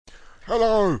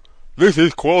Hello, this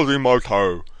is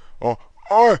Quasimodo.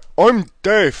 I'm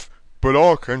deaf, but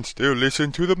I can still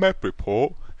listen to the map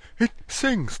report. It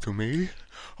sings to me.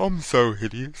 I'm so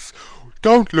hideous.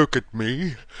 Don't look at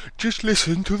me. Just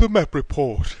listen to the map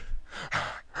report.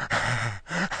 I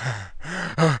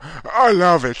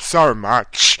love it so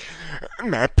much.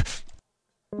 Map.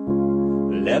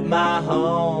 Left my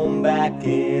home back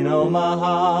in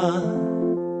Omaha.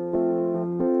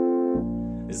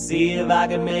 See if I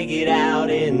can make it out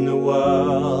in the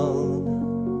world.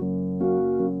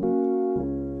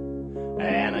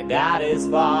 And I got as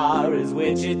far as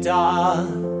Wichita.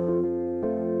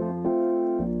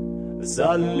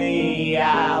 Suddenly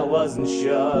I wasn't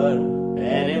sure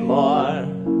anymore.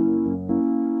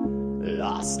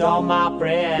 Lost all my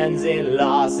friends in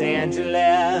Los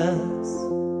Angeles.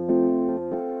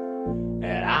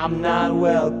 And I'm not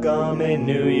welcome in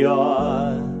New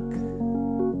York.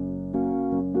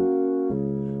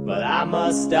 But I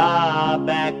must stop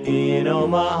back in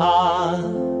Omaha,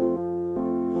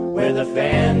 where the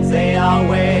fans, they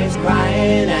always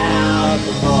crying out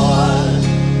for more.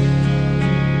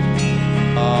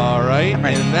 All right,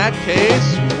 in that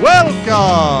case,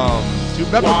 welcome to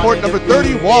Map Report number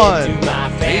 31,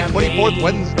 May 24th,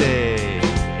 Wednesday.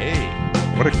 Hey.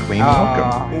 What a clean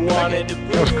welcome.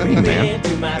 That was clean, man.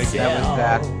 That was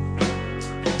that.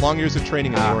 Long years of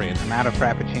training in the Orient. I'm out of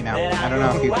Frappuccino. I don't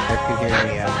know if you guys could hear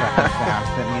the traffic sounds.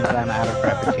 That means I'm out of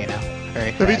Frappuccino.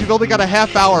 Very That means sad. you've only got a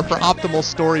half hour for optimal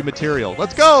story material.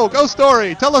 Let's go! Go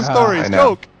story! Tell us stories! I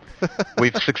know. Joke!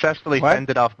 We've successfully What?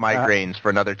 fended off migraines for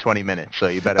another 20 minutes, so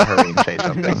you better hurry and say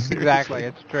something. Exactly,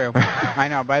 it's true. I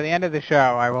know. By the end of the show,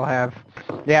 I will have...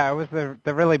 Yeah, it was the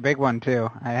really big one, too.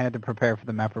 I had to prepare for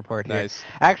the MEP report here. Nice.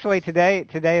 Actually, today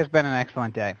has been an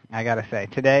excellent day, I got to say.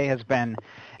 Today has been...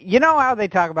 You know how they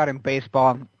talk about in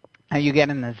baseball, how you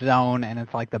get in the zone and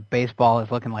it's like the baseball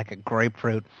is looking like a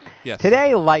grapefruit? Yes.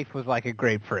 Today, life was like a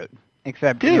grapefruit.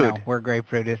 Except, you know, Dude. where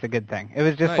grapefruit is a good thing. It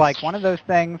was just Nice. like one of those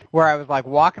things where I was like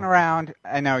walking around.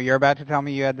 I know you're about to tell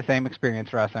me you had the same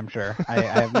experience, Russ, I'm sure. I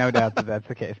have no doubt that that's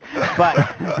the case. But,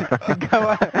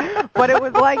 but it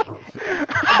was like,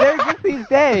 there's just these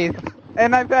days,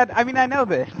 and I know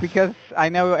this because I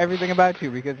know everything about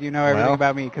you, because you know everything Well,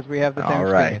 about me, because we have the same all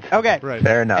right. experience. Okay. Right.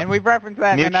 Fair enough. And we've referenced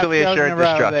that enough Mutually shows in assured a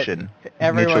row that destruction.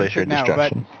 everyone Mutually should assured know.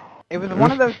 destruction. But it was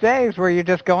one of those days where you're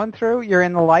just going through, you're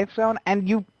in the life zone, and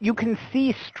you can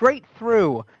see straight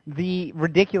through the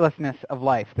ridiculously of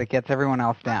life that gets everyone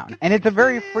else down. And it's a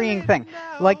very freeing thing.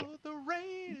 Like,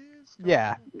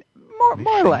 yeah, more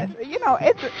or less. You know,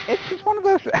 it's just one of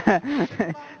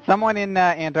those... Someone in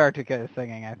Antarctica is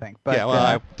singing, I think. But, yeah, well,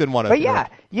 I didn't want to... But yeah,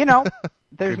 you know,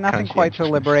 there's Good nothing quite so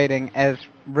conscientiousness. liberating as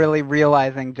really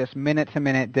realizing just minute to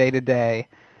minute, day to day,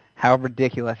 how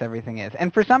ridiculous everything is.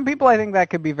 And for some people, I think that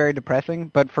could be very depressing.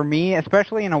 But for me,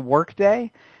 especially in a work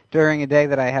day, during a day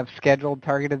that I have scheduled,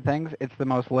 targeted things, it's the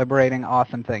most liberating,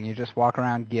 awesome thing. You just walk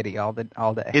around giddy all day.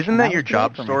 Isn't And that was your great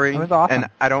job for me. story? It was awesome.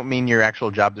 And I don't mean your actual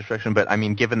job description, but I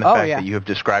mean given the Oh, fact yeah. that you have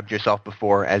described yourself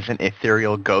before as an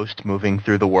ethereal ghost moving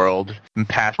through the world and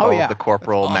past Oh, all yeah. of the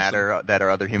corporal That's awesome. matter that are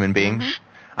other human beings.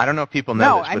 I don't know if people know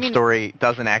No, this, I but mean- Story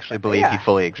doesn't actually believe Yeah. he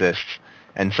fully exists,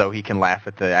 and so he can laugh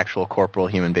at the actual corporal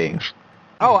human beings.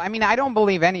 Oh, I mean, I don't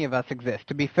believe any of us exist,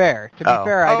 to be fair. I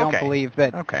don't okay. believe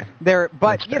that Okay. there,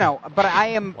 but, That's you fair. know, but I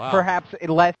am Wow. perhaps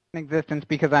less in existence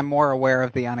because I'm more aware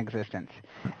of the unexistence.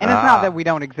 And it's not that we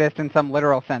don't exist in some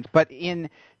literal sense, but in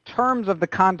terms of the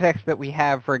context that we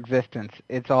have for existence,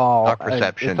 it's all Our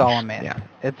perceptions, it's all a myth. yeah.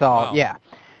 It's all, Wow. yeah.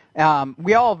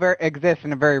 We all exist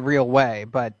in a very real way,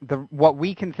 but what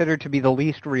we consider to be the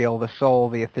least real, the soul,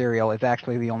 the ethereal, is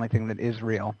actually the only thing that is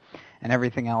real. And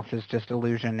everything else is just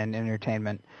illusion and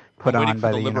entertainment put I'm waiting on for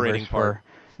by the the liberating universe part.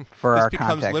 for This our becomes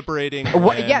context. liberating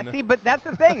Yeah, when- see, but that's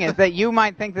the thing, is that you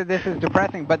might think that this is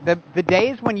depressing, but the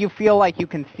days when you feel like you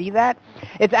can see that,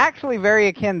 it's actually very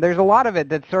akin. There's a lot of it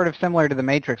that's sort of similar to The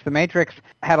Matrix. The Matrix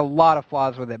had a lot of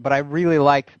flaws with it, but I really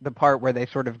liked the part where they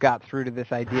sort of got through to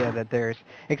this idea that there's,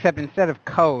 except instead of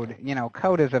code, you know,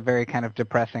 code is a very kind of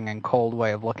depressing and cold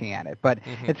way of looking at it, but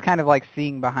it's kind of like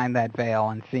seeing behind that veil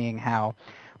and seeing how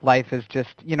life is just,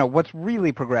 you know, what's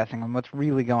really progressing and what's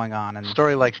really going on. And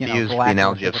Story likes you to know, use the black and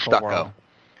analogy of physical stucco. world.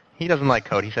 He doesn't like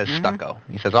code. He says stucco.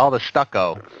 He says all the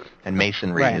stucco and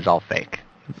masonry Right. is all fake.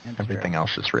 It's Everything true.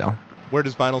 else is real. Where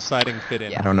does vinyl siding fit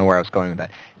in? I don't know where I was going with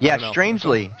that. Yeah, don't know.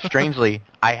 strangely,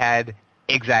 I had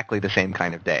exactly the same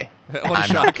kind of day. I'm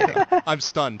I'm not kidding. I'm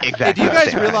stunned. Exactly Hey, do you the guys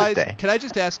same kind of realize, day. can I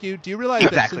just ask you, do you realize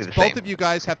Exactly that since the both same. of you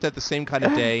guys have to have the same kind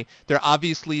of day, there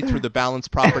obviously, through the balance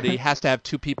property, has to have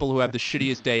two people who have the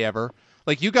shittiest day ever?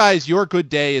 Like, you guys, your good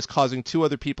day is causing 2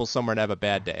 other people somewhere to have a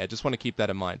bad day. I just want to keep that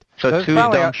in mind. So Those 2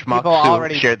 probably dumb are people schmucks who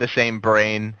already- share the same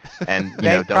brain and They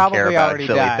don't care probably about already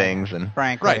silly died, things. And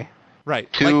frankly.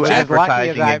 Right. 2 like, As lucky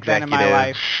as advertising I've been in my life,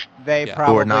 executives they Yeah. who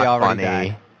probably are not already funny.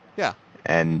 died. Yeah.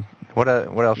 And what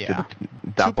else Yeah. do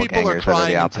 2 people are doppelgangers that are crying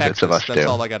the in opposites Texas. of us That's do?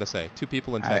 all I got to say. 2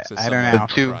 people in Texas. I don't somewhere know. are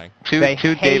Two crying. They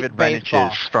two hate David baseball.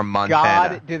 Brenniches from Montana.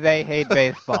 God, do they hate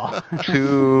baseball.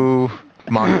 2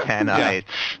 Montanites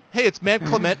Hey, it's Matt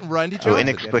Clement and Randy who Johnson.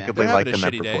 inexplicably They're like having the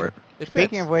a Met shitty day. Report. It fits.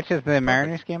 Speaking of which, is the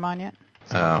Mariners game on yet?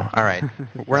 Oh, all right.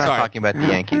 We're not Sorry. talking about the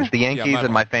Yankees. The Yankees my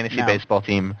and my fault. fantasy No. baseball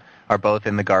team are both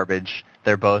in the garbage.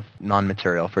 They're both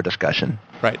non-material for discussion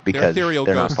Right. They're because ethereal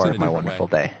they're not ghosts part in of a my different wonderful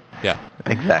way. day. Yeah.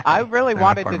 Exactly. I really They're not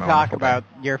wanted part to of my talk wonderful about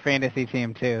day. your fantasy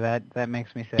team too. That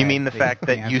makes me sad. You mean the fact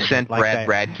that you answered sent like Brad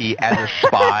that. Radke as a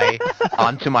spy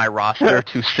onto my roster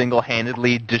to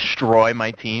single-handedly destroy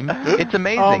my team? It's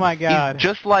amazing. Oh, my God. He's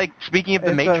just like, speaking of the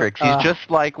It's Matrix, he's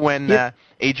just like when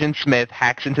Agent Smith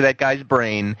hacks into that guy's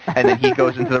brain and then he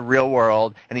goes into the real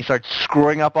world and he starts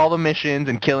screwing up all the missions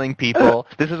and killing people.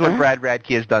 This is what Brad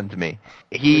Radke has done to me.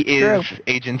 He It's is true.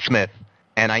 Agent Smith,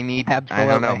 and I need, I don't know,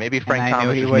 Absolutely. maybe And Frank I knew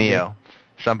Thomas he is would be. Neo.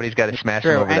 Somebody's got to smash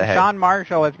him True, over and the head. Sean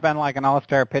Marshall has been like an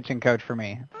all-star pitching coach for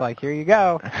me. It's like, here you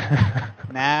go.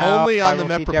 Now Only I on the will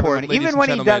Met teach Report, everyone. ladies Even and when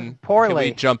he gentlemen, does poorly,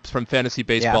 can we jump from fantasy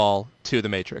baseball to the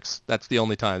Matrix. That's the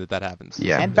only time that happens.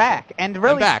 Yeah. and back, and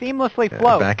really back. seamlessly Yeah,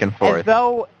 flow, back and forth.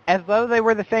 as though they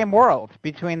were the same world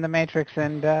between the Matrix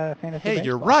and fantasy Hey, baseball.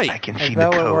 you're right. I can As see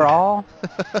though the it code. were all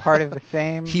part of the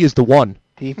same He is the one.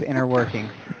 deep inner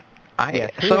workings.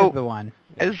 Yes, he so is the one.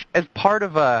 as part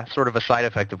of a sort of a side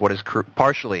effect of what is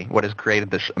partially what has created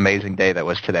this amazing day that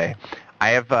was today, I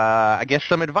have I guess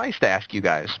some advice to ask you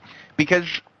guys, because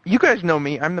you guys know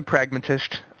me. I'm the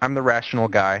pragmatist. I'm the rational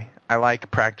guy. I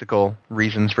like practical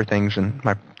reasons for things, and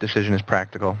my decision is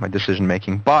practical, my decision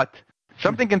making. But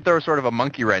something can throw sort of a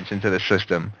monkey wrench into the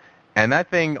system, and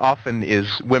that thing often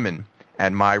is women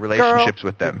and my relationships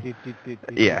with them.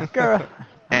 Yeah. Girl.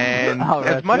 And Oh, as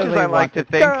that's much as really I like to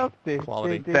think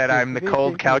Quality. that I'm the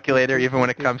cold calculator even when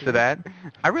it comes to that,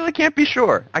 I really can't be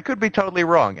sure. I could be totally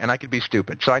wrong, and I could be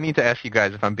stupid. So I need to ask you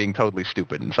guys if I'm being totally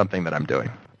stupid in something that I'm doing.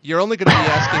 You're only going to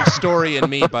be asking Story and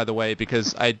me, by the way,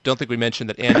 because I don't think we mentioned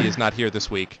that Andy is not here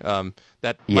this week. That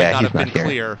might Yeah, not he's have been not here.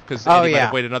 clear, because Oh, Andy might yeah.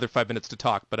 have waited another 5 minutes to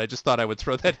talk, but I just thought I would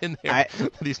throw that in there,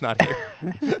 that he's not here.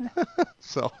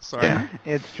 So, sorry. Yeah.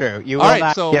 It's true. You All will right,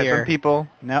 not so- Yeah, hear. some people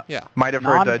No. Yeah. might have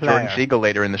heard Jordan Non-player. Siegel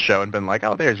later in the show and been like,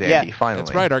 oh, there's Andy, Yes, finally.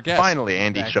 that's right, our guest. Finally,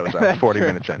 Andy That's- shows up that's 40 true.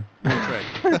 minutes in. That's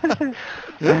right.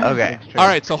 Okay. All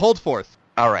right, so hold forth.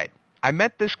 All right. I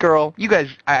met this girl. You guys,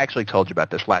 I actually told you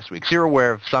about this last week, so you're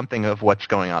aware of something of what's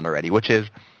going on already, which is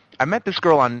I met this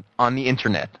girl on the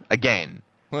internet again.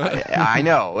 I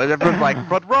know. Everyone's like,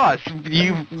 but Ross,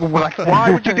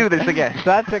 why would you do this again?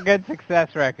 Such a good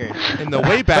success record. In the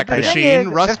Wayback The thing Machine, is-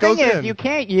 Russ the thing goes is, in. you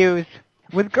can't use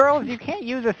with girls. You can't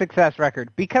use a success record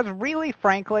because, really,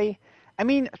 frankly, I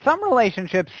mean, some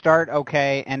relationships start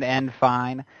okay and end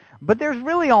fine, but there's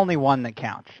really only one that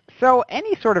counts. So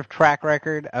any sort of track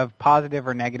record of positive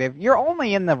or negative, you're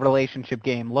only in the relationship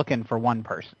game looking for one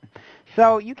person.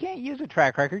 So you can't use a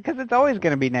track record because it's always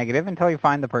going to be negative until you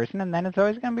find the person, and then it's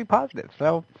always going to be positive.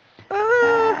 So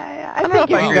I don't know think if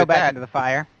you I can agree go with back that. into the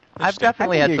fire. I've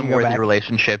definitely I think had you some can go worthy back.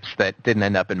 relationships that didn't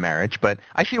end up in marriage, but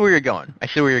I see where you're going.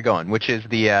 Which is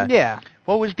the Yeah.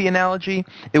 what was the analogy?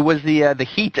 It was the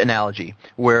Heat analogy,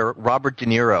 where Robert De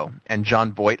Niro and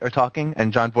John Voight are talking,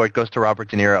 and John Voight goes to Robert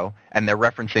De Niro, and they're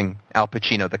referencing Al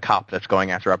Pacino, the cop that's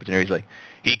going after Robert De Niro. He's like,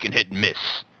 he can hit and miss.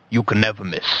 You can never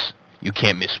miss. You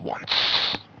can't miss once.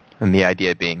 And the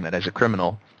idea being that as a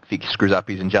criminal, if he screws up,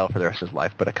 he's in jail for the rest of his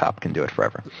life, but a cop can do it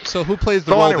forever. So who plays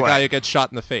the So role of the anyway. guy who gets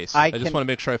shot in the face? I I just can- want to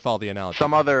make sure I follow the analogy.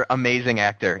 Some other amazing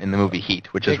actor in the movie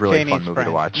Heat, which is Dick really a fun Cheney's movie to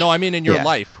friend. watch. No, I mean in your Yeah.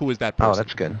 life, who is that person? Oh,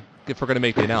 that's good. If we're going to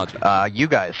make the analogy. You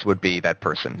guys would be that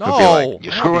person. No, Who'd be like,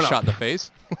 you're I'll screwing be shot up. in the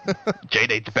face.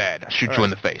 J-Date's bad. I'll shoot All you right. in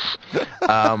the face.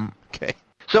 Okay.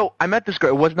 So I met this girl.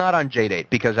 It was not on J-Date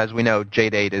because, as we know,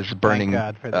 J-Date is burning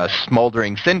God for that.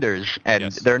 smoldering cinders, and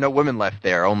Yes. there are no women left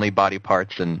there, only body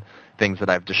parts and things that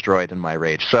I've destroyed in my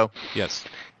rage. So Yes.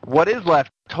 what is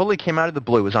left totally came out of the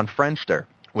blue. It was on Friendster,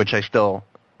 which it still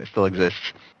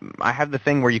exists. I have the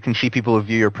thing where you can see people who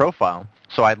view your profile.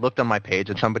 So I looked on my page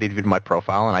and somebody viewed my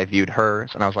profile, and I viewed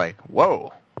hers, and I was like,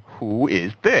 whoa, who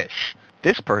is this?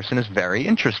 This person is very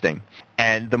interesting.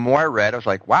 And the more I read, I was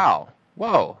like, wow,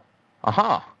 whoa,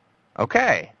 uh-huh,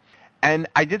 okay. And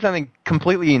I did something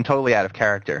completely and totally out of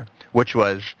character, which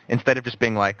was, instead of just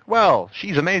being like, well,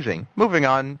 she's amazing, moving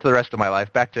on to the rest of my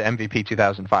life, back to MVP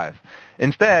 2005.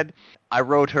 Instead, I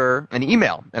wrote her an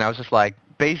email, and I was just like,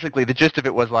 basically the gist of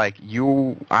it was like,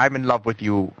 I'm in love with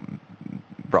you,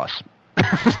 Russ.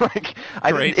 Like,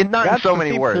 Great. not in so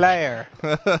many words. Player.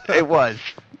 It was.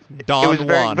 Don It was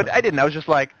very, Juan. but I didn't. I was just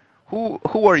like, who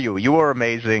are you? You are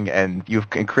amazing, and you've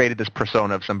created this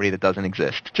persona of somebody that doesn't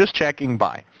exist. Just checking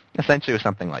by. Essentially, it was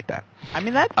something like that. I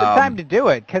mean, that's the time to do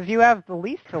it, because you have the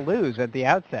least to lose at the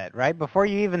outset, right? Before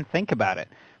you even think about it.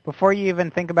 Before you even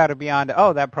think about it beyond,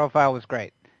 oh, that profile was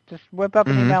great. Just whip up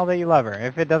an email that you love her.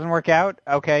 If it doesn't work out,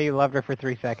 okay, you loved her for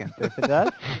 3 seconds. If it does,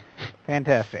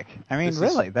 fantastic. I mean,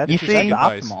 really, that's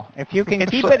optimal. If you can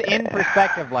keep it in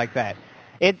perspective like that.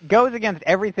 It goes against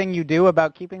everything you do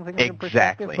about keeping things in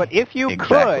perspective. Exactly. But if you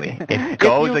Exactly. could, It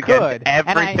goes against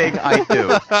everything I do.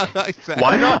 Exactly.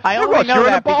 Why not? I only Russ, know you're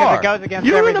in that a because bar. it goes against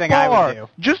You're in a everything I bar. would do.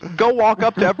 Just go walk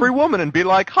up to every woman and be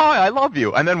like, hi, I love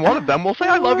you. And then one of them will say,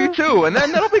 I love you too. And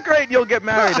then that'll be great. You'll get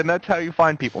married. And that's how you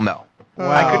find people. No.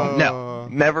 I couldn't. No.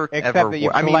 Never, Except ever. that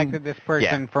you've I mean, selected this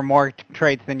person for more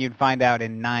traits than you'd find out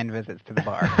in 9 visits to the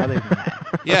bar. Other than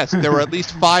that. Yes, there were at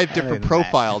least 5 different than that.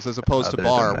 profiles as opposed to Other than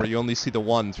bar, that. where you only see the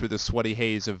one through the sweaty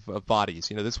haze of bodies.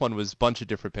 This one was a bunch of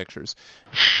different pictures.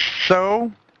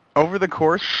 So, over the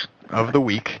course of the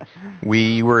week,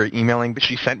 we were emailing.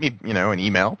 She sent me, an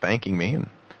email thanking me and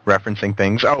referencing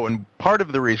things. Oh, and part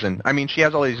of the reason, I mean, she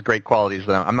has all these great qualities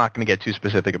that I'm not going to get too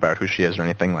specific about who she is or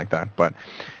anything like that, but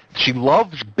she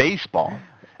loves baseball.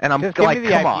 And I'm Just like, give me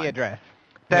the come IP on. address.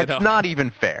 That's No. not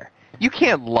even fair. You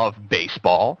can't love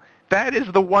baseball. That is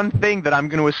the one thing that I'm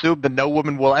going to assume that no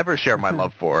woman will ever share my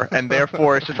love for, and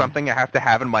therefore it's just something I have to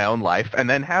have in my own life, and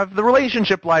then have the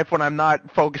relationship life when I'm not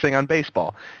focusing on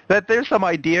baseball. That there's some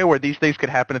idea where these things could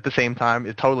happen at the same time,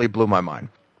 it totally blew my mind.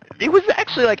 It was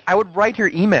actually like I would write her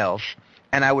emails,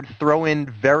 and I would throw in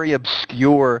very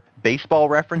obscure baseball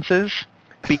references,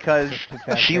 because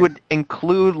she would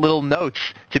include little notes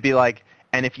to be like,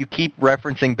 and if you keep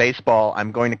referencing baseball,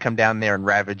 I'm going to come down there and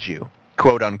ravage you,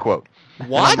 quote unquote.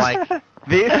 What? And I'm like,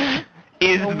 this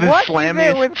is the What is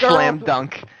it with slam girls-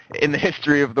 dunk in the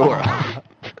history of the world.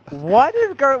 What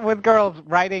is with girls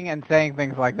writing and saying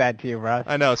things like that to you, Russ?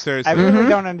 I know, seriously. I really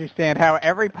don't understand how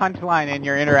every punchline in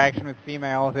your interaction with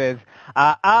females is,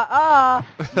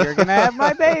 you're going to have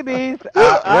my babies,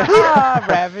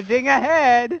 ravaging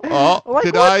ahead. Oh, Like,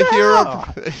 did what I the hear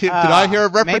hell? did I hear a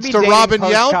reference maybe to dating Robin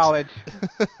Yount? post-college,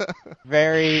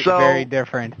 very, So- very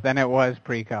different than it was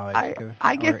pre-college.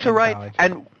 I or get to in write, college.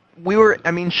 and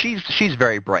she's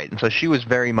very bright, and so she was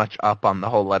very much up on the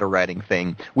whole letter writing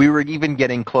thing. We were even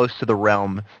getting close to the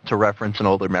realm, to reference an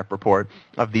older MEP report,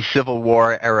 of the Civil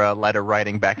War era letter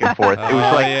writing back and forth. It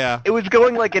was yeah. it was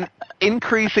going like an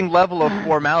increasing level of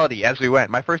formality as we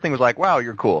went. My first thing was like, wow,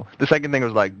 you're cool. The second thing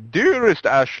was like, dearest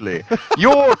Ashley,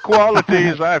 your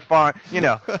qualities I find, it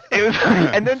was,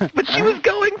 and then, but she was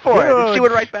going for it. And she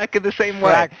would write back in the same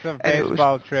way. Facts of And it was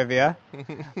baseball trivia.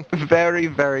 very,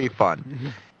 very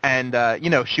fun. And,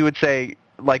 she would say,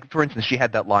 like, for instance, she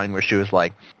had that line where she was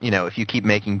like, if you keep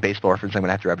making baseball references, I'm going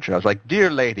to have to ravage you. I was like,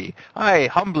 dear lady, I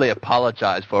humbly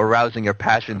apologize for arousing your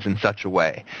passions in such a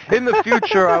way. In the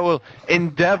future, I will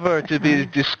endeavor to be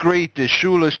discreet as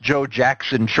shoeless Joe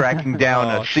Jackson tracking down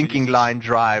Oh, a sinking Jesus. line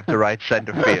drive to right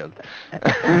center field.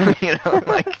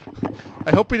 Like,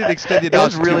 I hope we didn't extend the it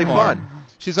was analogy really too far. fun.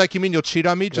 She's like, you mean you'll cheat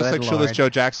on me just Good like Shoeless Lord. Joe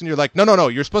Jackson? You're like, no,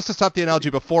 you're supposed to stop the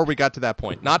analogy before we got to that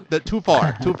point. Not that too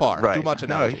far, Right. too much No,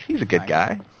 analogy. he's a good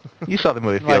guy. You saw the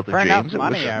movie Like, Field for of enough Dreams. It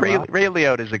money, was, yeah, Ray, well. Ray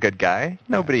Liotta's a good guy.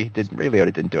 Ray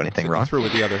Liotta didn't do anything wrong. Through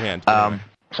with the other hand. Anyway.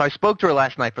 So I spoke to her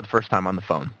last night for the first time on the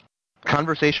phone.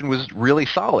 Conversation was really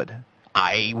solid.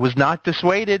 I was not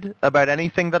dissuaded about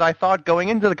anything that I thought going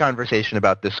into the conversation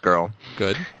about this girl.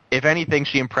 Good. If anything,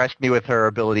 she impressed me with her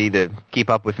ability to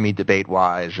keep up with me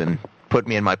debate-wise and put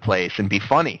me in my place and be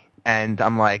funny. And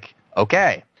I'm like,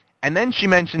 okay. And then she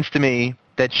mentions to me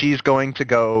that she's going to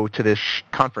go to this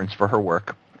conference for her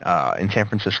work in San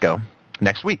Francisco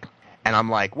next week. And I'm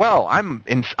like, well,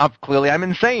 clearly I'm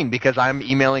insane because I'm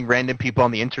emailing random people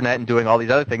on the internet and doing all these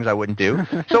other things I wouldn't do.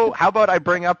 So how about I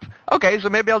bring up, okay, so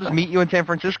maybe I'll just meet you in San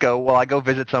Francisco while I go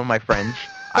visit some of my friends,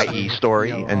 i.e.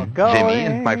 Story and Jimmy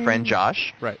and my friend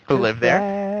Josh, Right. who live there.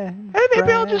 And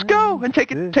maybe I'll just go and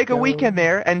take a weekend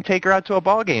there and take her out to a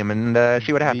ball game and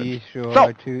see what happens. Be sure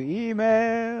So, to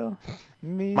email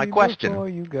me my question before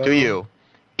you go. to you,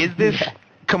 is this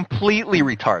completely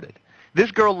retarded? This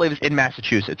girl lives in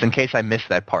Massachusetts, in case I missed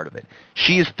that part of it.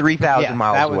 She is 3,000 Yeah,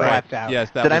 miles that was away. left out. Yes,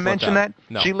 that Did was I left mention out. that?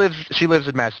 No. She lives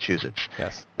in Massachusetts.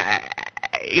 Yes.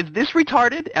 Is this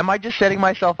retarded? Am I just setting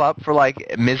myself up for,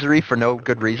 like, misery for no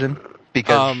good reason?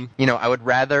 because, I would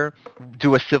rather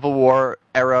do a Civil War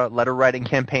era letter writing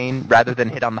campaign rather than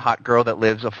hit on the hot girl that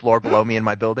lives a floor below me in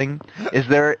my building. Is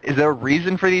there a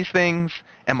reason for these things?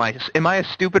 Am I a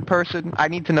stupid person? I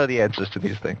need to know the answers to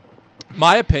these things.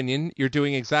 My opinion, you're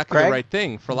doing exactly Craig? the right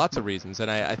thing for lots of reasons,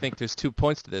 and I think there's 2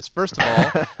 points to this. First of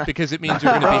all, because it means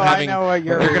you're going to be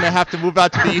you're going to have to move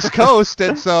out to the East Coast,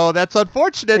 and so that's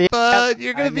unfortunate, but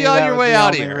you're going to be on your way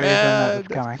out here.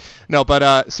 No,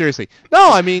 but seriously,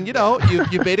 no. I mean, you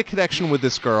made a connection with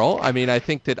this girl. I mean, I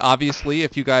think that obviously,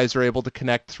 if you guys are able to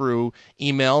connect through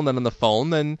email and then on the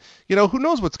phone, then who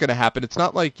knows what's going to happen. It's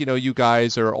not like you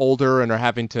guys are older and are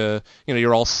having to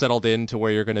you're all settled in to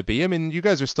where you're going to be. I mean, you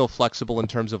guys are still flexible in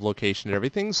terms of location and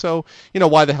everything, so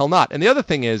why the hell not? And the other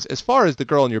thing is, as far as the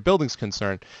girl in your building's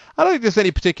concerned, I don't think there's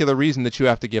any particular reason that you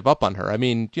have to give up on her. I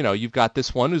mean, you've got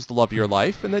this one who's the love of your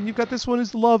life, and then you've got this one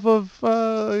who's the love of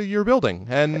your building,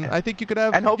 and I think you could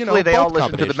have and hopefully they all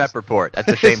listen to the MEP report at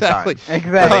the same exactly. time.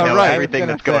 Exactly. They know right. everything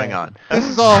that's going on. This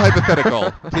is all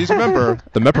hypothetical. Please remember,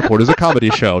 the MEP report is a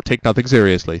comedy show. Take nothing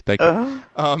seriously. Thank you.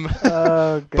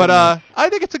 But I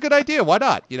think it's a good idea. Why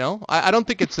not? I don't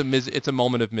think it's a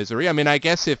moment of misery. I mean, I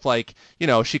guess if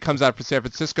she comes out from San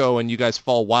Francisco and you guys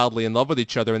fall wildly in love with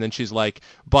each other, and then she's like,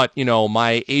 but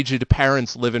my aged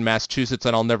parents live in Massachusetts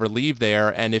and I'll never leave there,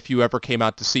 and if you ever came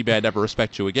out to see me, I'd never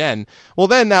respect you again. Well,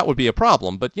 then that would be a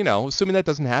problem. But assuming that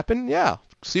doesn't happen, yeah,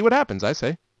 see what happens, I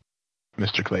say.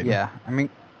 Mr. Clayton. Yeah, I mean,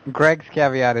 Greg's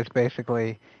caveat is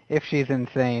basically if she's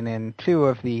insane in 2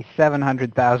 of the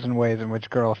 700,000 ways in which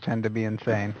girls tend to be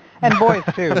insane. And boys,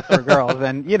 too, for girls.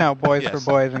 And, boys for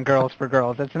boys and girls for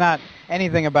girls. It's not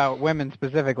anything about women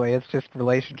specifically. It's just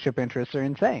relationship interests are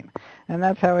insane. And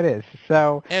that's how it is.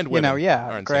 So, and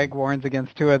women Greg warns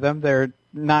against 2 of them. There are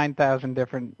 9,000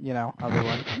 different, other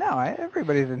ones. No,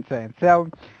 everybody's insane. So,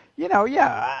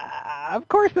 of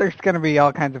course there's going to be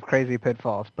all kinds of crazy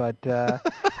pitfalls. But,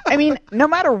 I mean, no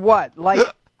matter what,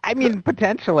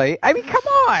 potentially. I mean, come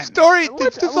on. Story,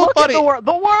 it's just so funny. The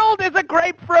world is a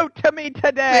grapefruit to me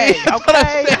today,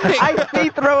 okay? I see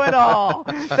through it all.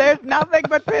 There's nothing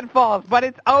but pitfalls, but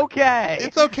it's okay.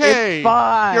 It's okay. It's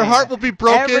fine. Your heart will be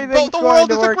broken, but the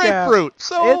world is a grapefruit.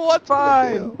 So it's what's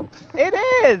fine. It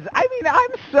is. I mean,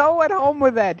 I'm so at home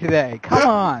with that today. Come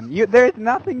on. There's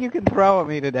nothing you can throw at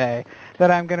me today that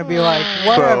I'm going to be like,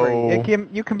 whatever. So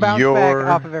you can bounce back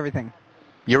off of everything.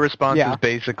 Your response is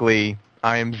basically,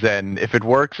 I am Zen. If it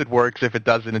works, it works. If it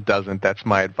doesn't, it doesn't. That's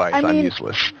my advice. I'm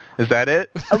useless. Is that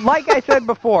it? Like I said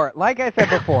before,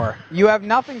 you have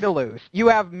nothing to lose. You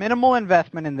have minimal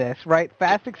investment in this, right?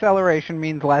 Fast acceleration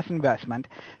means less investment.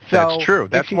 So that's true.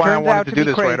 That's why I wanted to do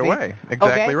this right away.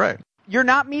 Exactly right. You're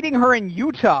not meeting her in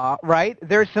Utah, right?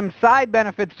 There's some side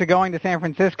benefits to going to San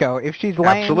Francisco. If she's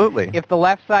lame, absolutely. If the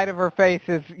left side of her face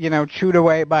is, chewed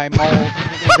away by moles,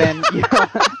 then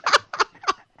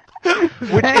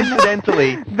Which,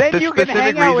 incidentally, the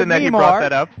specific reason that you brought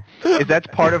that up is that's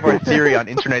part of our theory on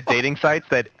internet dating sites,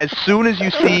 that as soon as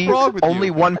you see only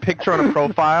one picture on a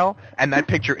profile, and that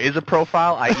picture is a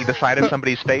profile, i.e. the side of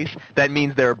somebody's face, that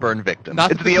means they're a burn victim.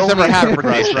 It's the only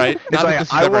interpretation, right? It's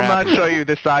like, I will not show you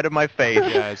the side of my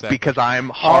face because I'm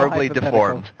horribly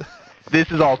deformed. This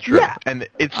is all true, and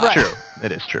it's true.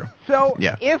 It is true. So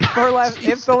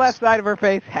if the left side of her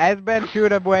face has been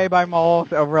chewed away by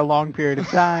moles over a long period of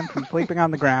time from sleeping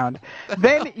on the ground,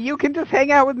 then you can just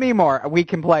hang out with me more. We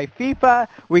can play FIFA.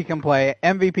 We can play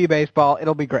MVP baseball.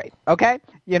 It'll be great. Okay?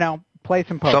 Play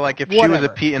some poker. So, like, if she was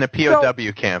in a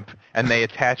POW camp and they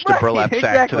attached a burlap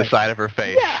sack to the side of her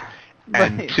face.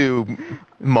 And 2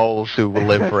 moles who will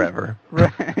live forever.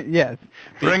 Right. Yes.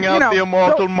 Bring out the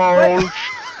immortal moles.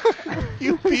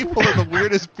 You people are the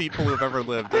weirdest people who've ever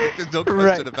lived. There's no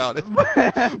question about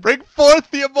it. Bring forth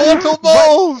the immortal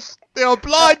moles! They are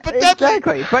blind but deadly!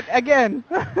 Exactly, but again...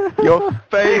 Your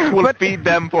face will feed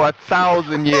them for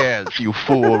 1,000 years, you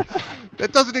fool.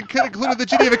 That doesn't include the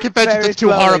Geneva Convention. It's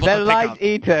too horrible. They're light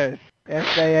eaters.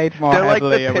 If they ate more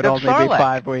heavily, it would only be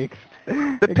 5 weeks.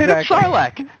 The pit of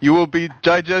Sarlacc. You will be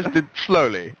digested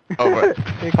slowly over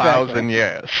 1,000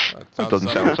 years. That doesn't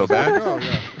sound so bad.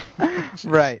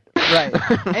 Right.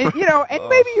 And, and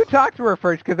maybe you talk to her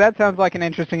first, because that sounds like an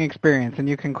interesting experience, and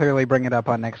you can clearly bring it up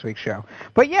on next week's show.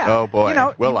 But oh boy,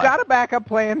 you've got a backup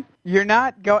plan. You're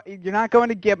not going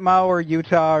to Gitmo or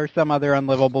Utah or some other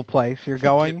unlivable place. You're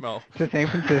going to San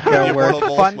Francisco, where it's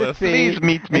fun to see. Please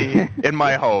meet me in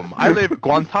my home. I live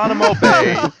Guantanamo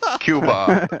Bay,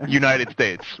 Cuba, United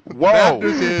States. Whoa! Bad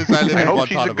news is I live in hope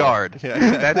Guantanamo. she's a guard.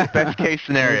 That's best case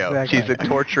scenario. Exactly. She's a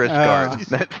torturous guard.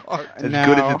 That's as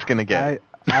good as it's going to get.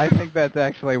 I think that's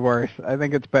actually worse. I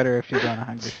think it's better if she's on a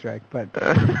hunger strike. But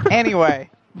anyway,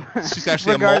 She's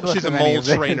actually she's a mole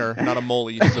trainer, not a mole.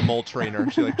 She's a mole trainer.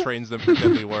 She like trains them for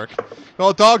deadly work.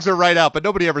 Well, dogs are right out, but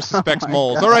nobody ever suspects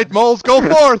moles. God. All right, moles, go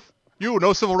forth. You,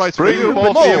 no civil rights for you.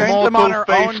 Bring the immortal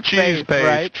face cheese paste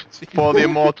right? For the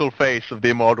immortal face of the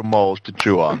immortal moles to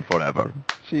chew on forever.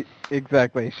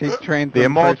 Exactly. She trains the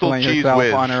immortal cheese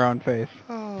whiz on her own face.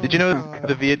 Did you know that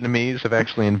the Vietnamese have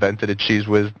actually invented a cheese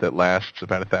whiz that lasts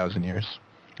about 1,000 years?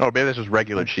 Oh, maybe this was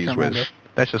regular cheese whiz.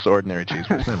 That's just ordinary cheese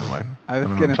whiz. Never mind. I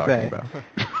was going to say.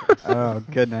 Oh,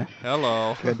 goodness.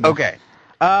 Hello. Goodness. Okay.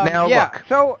 Now, look.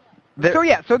 So the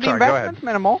investment's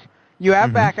minimal. You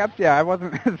have Mm-hmm. backups. Yeah, I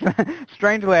wasn't.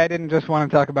 Strangely, I didn't just want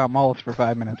to talk about moles for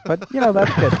 5 minutes, but that's good.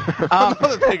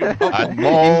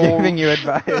 Moles. Giving you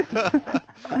advice.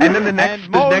 And then the next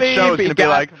show is going to be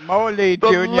like, Molly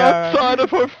the Jr. left side of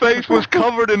her face was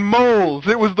covered in moles.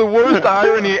 It was the worst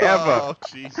irony ever. Oh,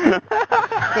 jeez.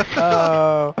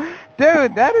 Oh,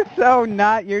 dude, that is so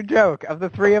not your joke. Of the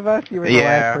three of us, you were the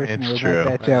last person who would make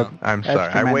that joke. I'm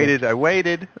sorry. Tremendous. I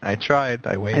waited. I tried.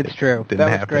 I waited. It's true. Didn't that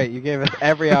was happen. great. You gave us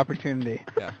every opportunity.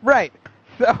 Yeah. Right.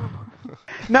 So,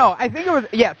 no, I think it was,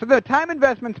 so the time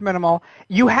investment's minimal.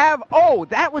 You have,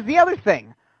 that was the other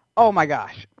thing. Oh, my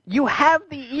gosh. You have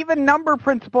the even number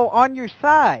principle on your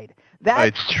side.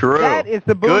 It's true. That is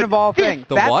the boon of all things.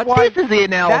 The what? This is the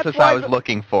analysis I was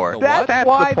looking for. That's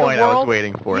the point I was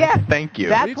waiting for. Yes, Thank you.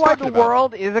 That's why the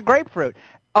world is a grapefruit.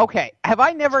 Okay, have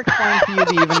I never explained to you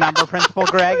the even number principle,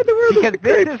 Greg? Because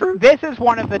this is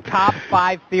one of the top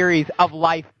 5 theories of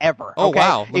life ever. Oh, okay?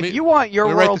 wow. If you want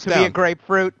your world to be a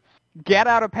grapefruit, get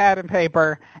out a pad and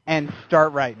paper and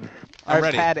start writing. I'm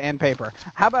ready. Pad and paper.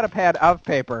 How about a pad of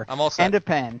paper? I'm all set. And a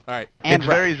pen. All right. And it's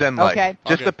very zen-like. Okay.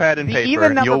 Just a pad and The paper,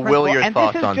 even and you'll will principle,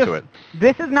 your thoughts onto it.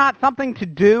 This is not something to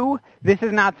do. This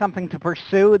is not something to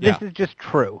pursue. This is just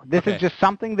true. This is just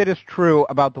something that is true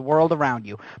about the world around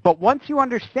you. But once you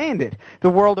understand it, the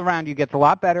world around you gets a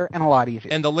lot better and a lot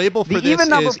easier. And the label for this is even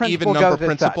number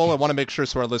principle. I want to make sure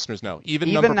so our listeners know.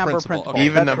 Even number principle. Okay.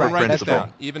 Even number principle.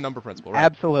 Down. Even number principle. Right.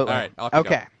 Absolutely. All right.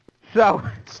 Okay. So,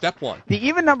 step 1. The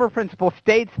even number principle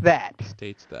states that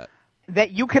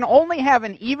you can only have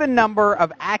an even number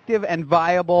of active and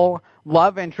viable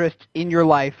love interests in your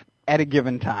life at a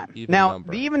given time. The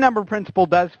even number principle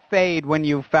does fade when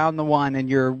you've found the one and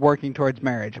you're working towards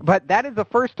marriage. But that is the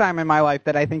first time in my life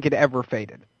that I think it ever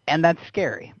faded. And that's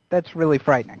scary. That's really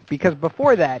frightening. Because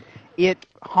before that, it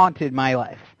haunted my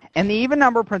life. And the even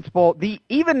number principle, the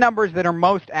even numbers that are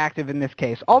most active in this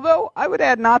case, although I would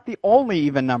add not the only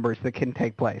even numbers that can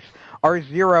take place, are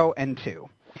 0 and 2.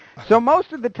 So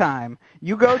most of the time,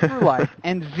 you go through life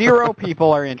and 0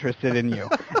 people are interested in you.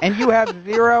 And you have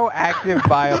 0 active,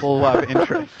 viable love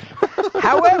interests.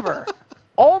 However,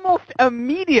 almost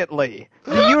immediately,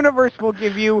 the universe will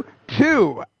give you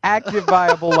 2 active,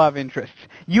 viable love interests.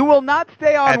 You will not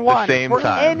stay on one for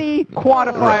any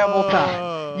quantifiable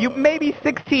time. You maybe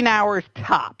 16 hours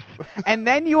tops. And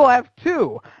then you will have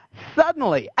 2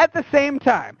 suddenly at the same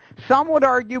time. Some would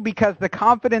argue because the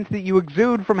confidence that you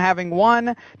exude from having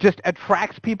one just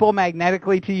attracts people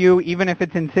magnetically to you, even if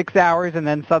it's in 6 hours and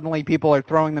then suddenly people are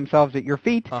throwing themselves at your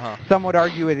feet. Some would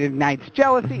argue it ignites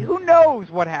jealousy. Who knows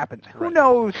what happens? Who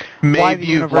knows why the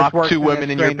universe works Maybe you've locked 2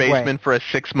 women in your basement way. for a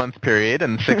 6-month period,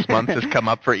 and 6 months has come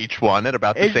up for each one at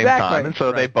about the same time, and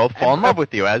so they both fall in love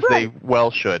with you, as they well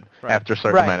should after a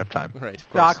certain amount of time. Right.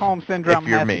 Stockholm Syndrome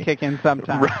has to kick in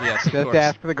sometime. Yes, just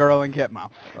ask the girl in Gitmo.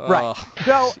 Right.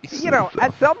 So,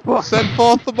 at some point... Send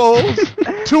forth the moles.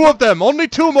 2 of them. Only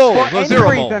 2 moles. Or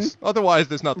 0 moles. Otherwise,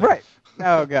 there's nothing. Right.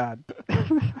 Oh, God.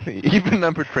 Even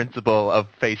numbered principle of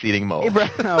face-eating moles.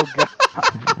 Oh,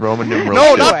 God. Roman numeral.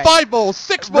 No, not 5 moles.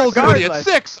 6 moles, you idiot.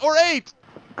 6 or 8.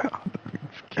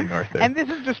 King Arthur. And this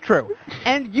is just true.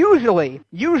 And usually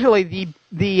the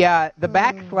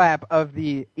backslap of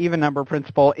the even number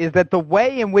principle is that the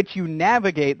way in which you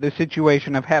navigate the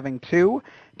situation of having 2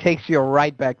 takes you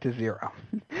right back to 0.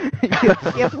 You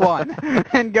skip 1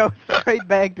 and go straight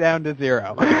back down to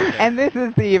 0. And this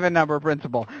is the even number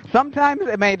principle. Sometimes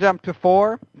it may jump to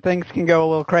 4. Things can go a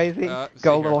little crazy,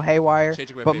 go a little haywire.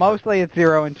 But mostly it's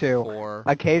 0 and 2. 4.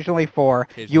 Occasionally 4.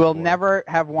 You will never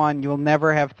have 1. You will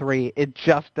never have 3. It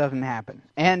just doesn't happen.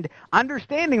 And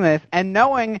understanding this and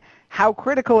knowing how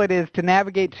critical it is to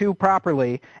navigate 2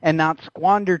 properly and not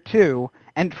squander 2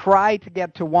 and try to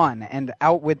get to 1 and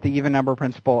outwit the even number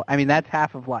principle. I mean, that's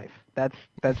half of life. That's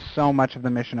so much of the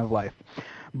mission of life.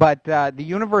 But the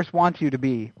universe wants you to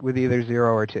be with either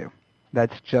 0 or 2.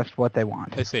 That's just what they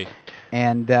want. I see.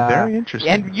 And very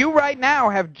interesting. And you right now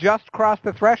have just crossed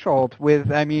the threshold with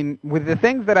the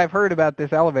things that I've heard about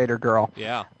this elevator girl.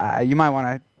 Yeah. You might want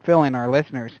to fill in our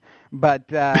listeners. But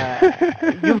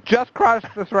you've just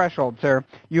crossed the threshold, sir.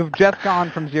 You've just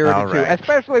gone from 0 to 2,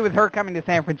 especially with her coming to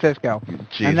San Francisco.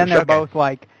 Jesus, and then they're both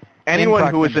like...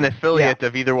 Anyone who is an affiliate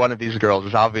of either one of these girls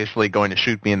is obviously going to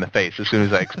shoot me in the face as soon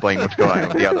as I explain what's going on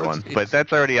with the other one. But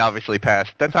that's already obviously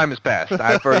passed. That time has passed.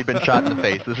 I've already been shot in the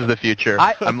face. This is the future.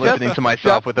 I'm listening to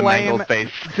myself with a mangled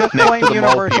face next to the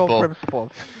mole people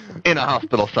principles. in a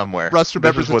hospital somewhere. Russ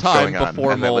remembers the time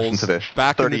before moles,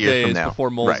 back in the days before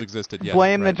moles existed. Yes,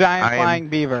 blame the giant flying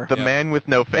beaver. The man with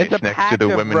no face next to the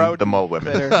women, the mole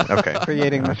women. Okay,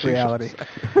 creating this reality.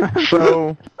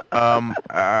 So,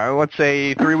 let's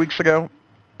say 3 weeks ago,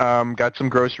 got some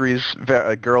groceries.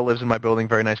 A girl lives in my building.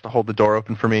 Very nice to hold the door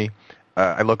open for me.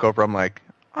 I look over. I'm like,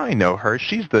 I know her.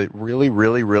 She's the really,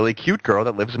 really, really cute girl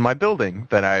that lives in my building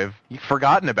that I've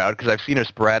forgotten about because I've seen her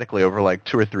sporadically over like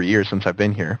 2 or 3 years since I've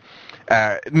been here.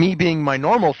 Me being my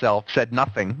normal self said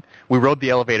nothing. We rode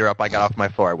the elevator up. I got off my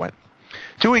floor. I went.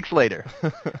 2 weeks later,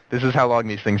 this is how long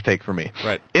these things take for me.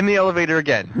 Right. In the elevator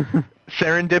again.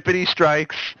 Serendipity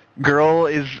strikes. Girl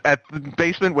is at the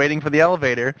basement waiting for the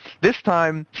elevator. This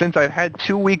time, since I've had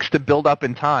 2 weeks to build up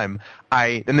in time,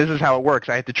 and this is how it works,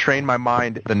 I had to train my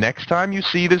mind. The next time you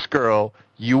see this girl,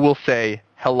 you will say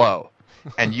hello.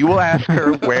 And you will ask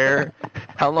her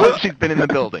how long she's been in the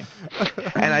building.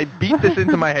 And I beat this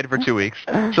into my head for 2 weeks.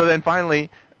 So then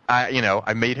finally,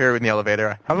 I made her in the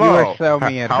elevator. Hello. You are so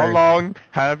mean. How long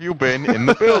have you been in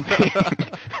the building?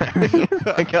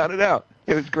 I got it out.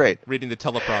 It was great. Reading the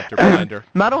teleprompter behind her.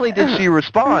 Not only did she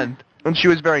respond, and she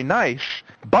was very nice,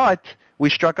 but we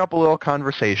struck up a little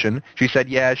conversation. She said,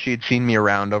 yeah, she had seen me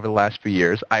around over the last few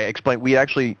years. I explained we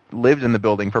actually lived in the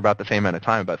building for about the same amount of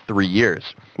time, about 3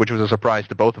 years, which was a surprise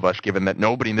to both of us, given that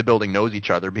nobody in the building knows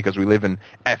each other because we live in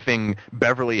effing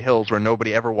Beverly Hills where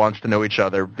nobody ever wants to know each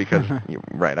other because,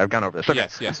 right, I've gone over this. Okay.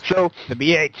 Yes. So the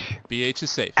BH. BH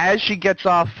is safe. As she gets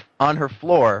off on her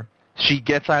floor, she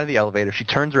gets out of the elevator, she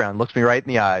turns around, looks me right in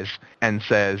the eyes, and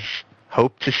says,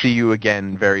 hope to see you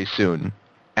again very soon.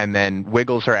 And then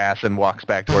wiggles her ass and walks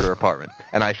back toward her apartment.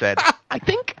 And I said, I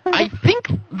think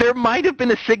there might have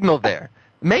been a signal there.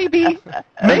 Maybe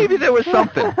there was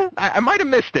something. I might have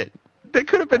missed it. There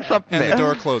could have been something and there. And the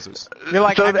door closes. You're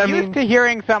like, I'm used to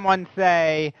hearing someone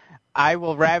say, I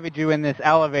will ravage you in this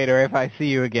elevator if I see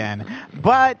you again.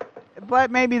 But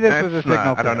maybe this was a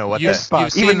signal. I don't know what you've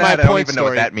even that, I don't even know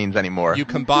what that means anymore. You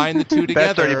combine the two together.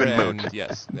 That's already been moved.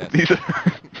 Yes.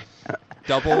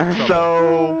 Double trouble.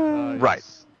 So, right.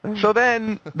 So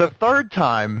then, the third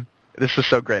time, this was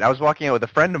so great. I was walking out with a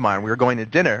friend of mine. We were going to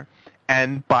dinner,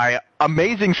 and by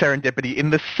amazing serendipity, in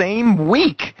the same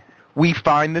week, we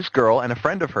find this girl and a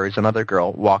friend of hers, another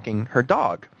girl, walking her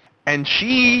dog. And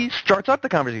she starts up the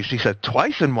conversation. She said,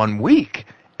 twice in 1 week,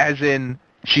 as in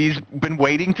she's been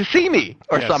waiting to see me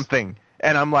or something.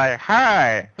 And I'm like,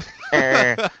 hi.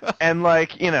 And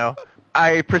like,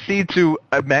 I proceed to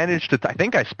manage to, I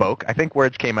think I spoke. I think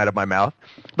words came out of my mouth.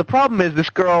 The problem is this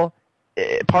girl,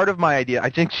 part of my idea, I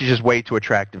think she's just way too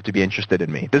attractive to be interested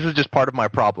in me. This is just part of my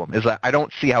problem, is that I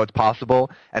don't see how it's possible,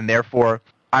 and therefore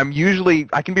I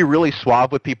can be really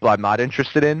suave with people I'm not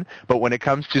interested in, but when it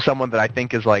comes to someone that I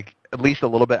think is like at least a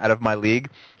little bit out of my league,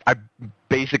 I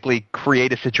basically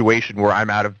create a situation where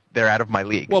they're out of my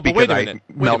league. Well, but because wait a minute.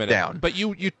 melt down. But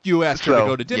you asked her to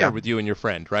go to dinner with you and your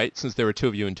friend, right? Since there were two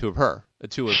of you and two of her.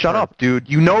 Shut up, dude.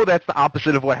 You know that's the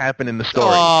opposite of what happened in the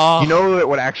story. You know that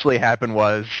what actually happened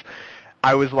was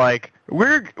I was like,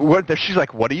 she's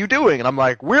like, what are you doing? And I'm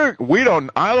like, I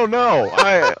don't know.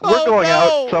 We're going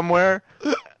out somewhere.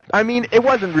 I mean, it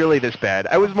wasn't really this bad.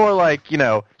 I was more like,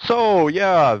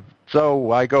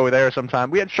 so I go there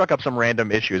sometime. We had struck up some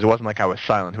random issues. It wasn't like I was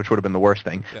silent, which would have been the worst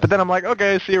thing. Yes. But then I'm like,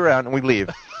 okay, see you around, and we leave.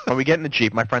 When we get in the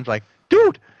Jeep, my friend's like,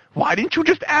 dude, why didn't you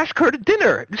just ask her to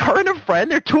dinner? It's her and her friend.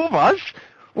 There are two of us.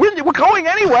 We're going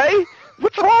anyway.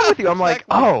 What's wrong with you? I'm like,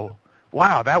 oh,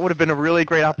 wow, that would have been a really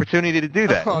great opportunity to do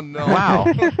that. Oh, no. Wow.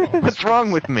 What's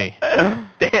wrong with me? Damn.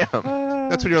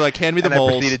 That's when you're like, hand me the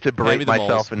moles. moles. I proceeded to berate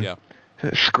myself and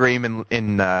scream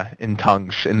in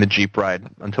tongues in the Jeep ride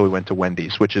until we went to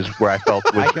Wendy's, which is where I felt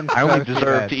I only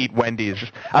deserve to eat Wendy's.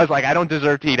 I was like, I don't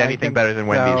deserve to eat anything better than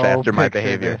Wendy's after my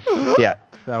behavior. Yeah.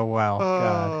 So well.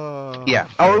 God. Yeah.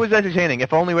 Oh, it was entertaining.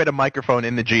 If only we had a microphone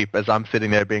in the Jeep as I'm sitting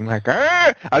there being like,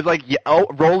 I was like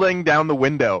rolling down the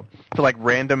window to like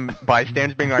random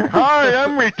bystanders being like, hi,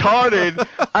 I'm retarded.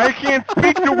 I can't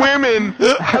speak to women.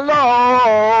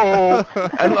 Hello.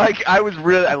 And like I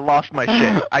lost my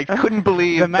shit. I couldn't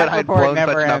believe that I'd blown such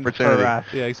an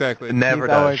opportunity. Yeah, exactly. Never He's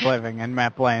does. always living in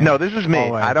Matt Blaine. No, this is me.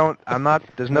 Always.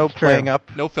 There's no playing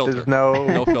up. No filter. There's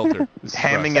no filter.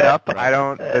 Hamming it up.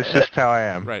 Right. That's just how I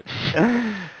am. Right.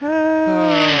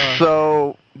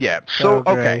 So, yeah. So,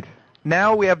 okay. Great.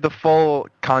 Now we have the full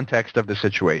context of the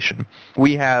situation.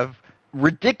 We have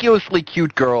ridiculously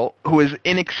cute girl who is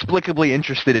inexplicably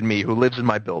interested in me, who lives in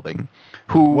my building,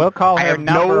 who we'll call I her have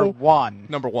number one.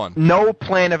 Number one. No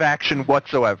plan of action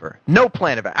whatsoever. No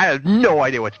plan of action. I have no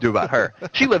idea what to do about her.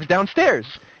 She lives downstairs.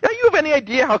 Now, you have any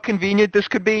idea how convenient this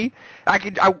could be?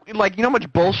 You know how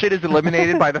much bullshit is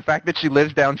eliminated by the fact that she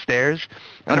lives downstairs?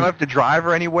 I don't have to drive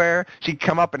her anywhere. She'd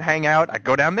come up and hang out. I'd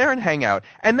go down there and hang out.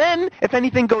 And then, if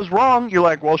anything goes wrong, you're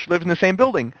like, well, she lives in the same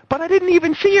building. But I didn't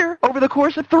even see her over the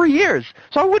course of 3 years.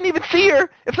 So I wouldn't even see her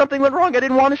if something went wrong. I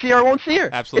didn't want to see her. I won't see her.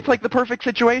 Absolutely. It's like the perfect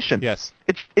situation. Yes.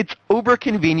 It's uber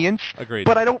convenience. Agreed.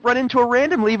 But I don't run into her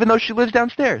randomly even though she lives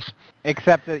downstairs.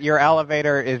 Except that your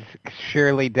elevator is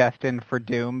surely destined for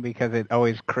doom because it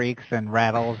always creaks and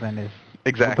rattles and is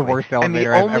Exactly. the worst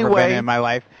elevator I've ever been in my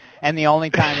life. And the only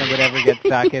time it would ever get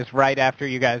stuck is right after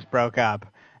you guys broke up.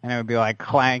 And it would be like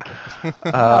clank.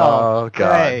 Oh, God.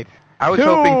 Great. I was 2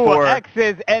 hoping for...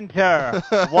 X's enter.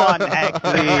 1 X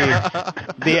leaves.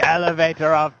 The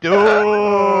elevator of doom.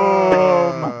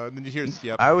 Then you hear,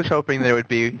 yep. I was hoping that it would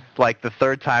be like the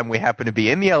third time we happen to be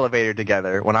in the elevator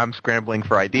together when I'm scrambling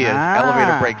for ideas.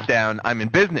 Elevator breaks down. I'm in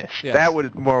business. Yes. That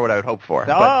would more what I would hope for. Oh.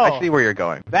 But I see where you're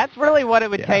going. That's really what it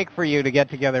would take for you to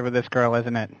get together with this girl,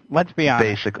 isn't it? Let's be honest.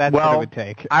 Basically. That's what it would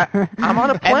take. I'm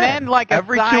on a plan. And then, like,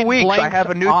 every 2 weeks, I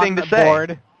have a new thing to say.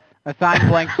 Board, a sign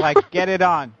blinks like, get it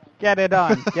on. Get it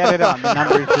on. Get it on. The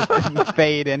numbers just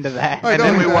fade into that. And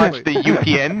then we watch the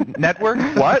UPN network.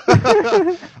 What?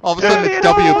 All of a sudden it's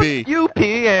WB.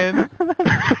 UPN.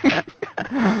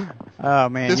 Oh,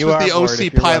 man. This you was are the bored OC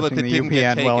if you're pilot watching that the didn't UPN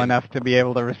get taken. well enough to be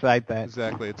able to recite that.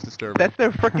 Exactly. It's disturbing. That's their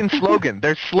freaking slogan.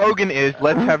 Their slogan is,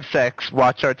 let's have sex,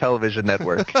 watch our television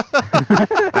network.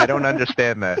 I don't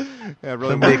understand that. Yeah,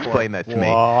 really. Somebody explain that to me.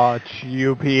 Watch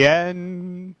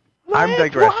UPN. I'm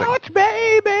digressing. Watch,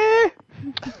 baby.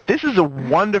 This is a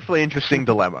wonderfully interesting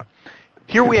dilemma.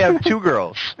 Here we have 2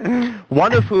 girls,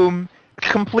 one of whom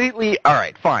completely, all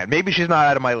right, fine, maybe she's not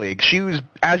out of my league. She was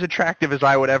as attractive as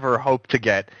I would ever hope to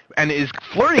get and is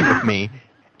flirting with me,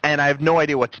 and I have no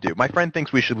idea what to do. My friend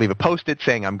thinks we should leave a Post-it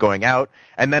saying I'm going out,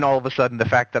 and then all of a sudden the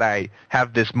fact that I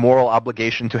have this moral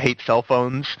obligation to hate cell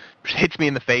phones hits me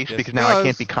in the face because now I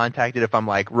can't be contacted if I'm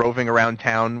like roving around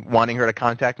town wanting her to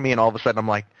contact me, and all of a sudden I'm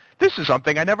like, this is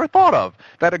something I never thought of,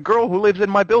 that a girl who lives in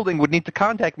my building would need to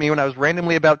contact me when I was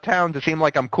randomly about town to seem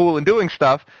like I'm cool and doing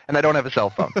stuff, and I don't have a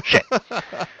cell phone. Shit.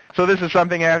 So this is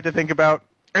something I have to think about.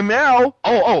 And now,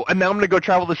 and now I'm going to go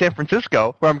travel to San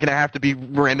Francisco, where I'm going to have to be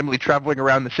randomly traveling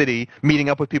around the city, meeting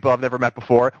up with people I've never met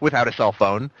before without a cell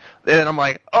phone. And I'm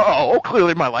like,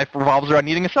 clearly my life revolves around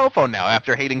needing a cell phone now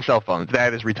after hating cell phones.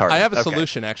 That is retarded. I have a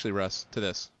solution, actually, Russ, to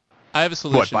this. I have a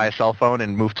solution. What, buy a cell phone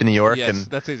and move to New York? Yes, and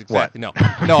that's exactly. what?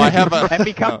 No, I have a... And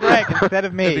become Greg instead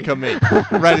of me. And become me.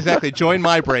 Right, exactly. Join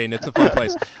my brain. It's a fun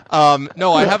place.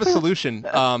 No, I have a solution,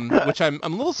 which I'm a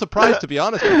little surprised, to be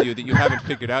honest with you, that you haven't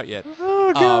figured out yet.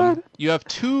 Oh, God. You have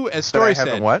 2, as Story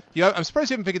said... What? I'm surprised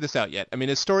you haven't figured this out yet. I mean,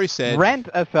 as Story said... Rent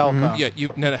a cell phone. Yeah,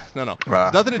 no. It's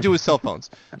nothing to do with cell phones.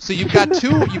 So you've got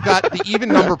the even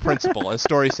number principle, as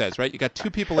Story says, right? You've got 2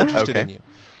 people interested in you.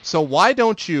 So why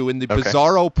don't you, in the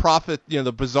Bizarro profit,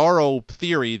 the Bizarro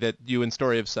theory that you and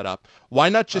Story have set up, why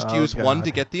not just use one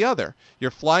to get the other? You're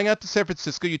flying out to San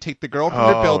Francisco, you take the girl from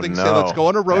your building, say, let's go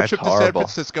on a road trip to San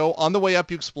Francisco. On the way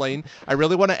up, you explain, I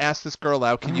really want to ask this girl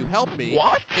out. Can you help me?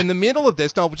 What? In the middle of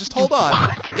this, no, just hold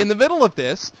on. In the middle of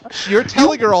this, you're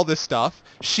telling her all this stuff.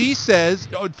 She says,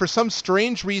 for some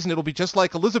strange reason, it'll be just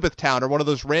like Elizabethtown or one of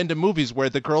those random movies where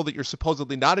the girl that you're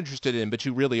supposedly not interested in, but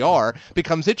you really are,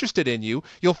 becomes interested in you.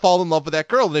 You'll fall in love with that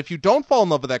girl. And if you don't fall in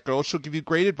love with that girl, she'll give you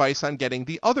great advice on getting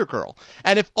the other girl.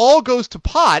 And if all goes to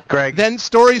pot, Greg, then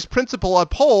Story's principle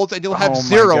upholds, and you'll have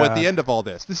 0 at the end of all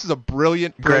this. This is a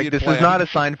brilliant Greg, this plan. is not a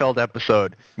Seinfeld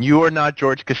episode. You are not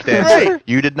George Costanza. Right.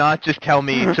 You did not just tell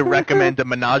me to recommend a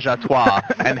menage a trois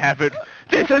and have it...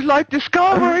 This is like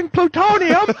discovering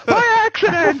plutonium by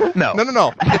accident. No.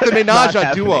 It's a menage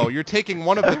a duo. You're taking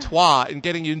one of the trois and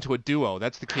getting you into a duo.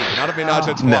 That's the key. Not a menage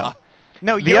a trois.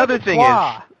 No, the other thing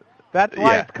is... That's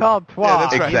why it's called trois. Yeah,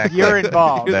 that's right. Exactly. You're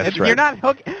involved. That's right. You're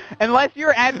not unless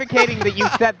you're advocating that you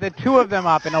set the 2 of them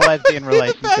up in a lesbian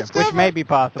relationship, which may be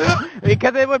possible,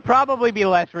 because it would probably be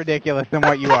less ridiculous than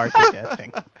what you are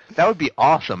suggesting. That would be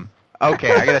awesome.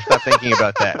 Okay, I gotta stop thinking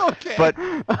about that. Okay. But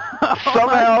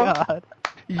somehow...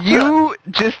 You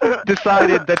just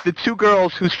decided that the two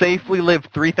girls who safely live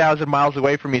 3,000 miles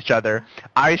away from each other,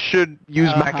 I should use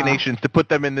machinations to put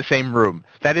them in the same room.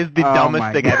 That is the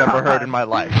dumbest thing I've ever heard in my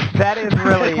life. That is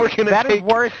really that is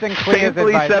worse than Clea's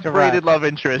advice separated love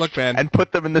interests. Look, man, and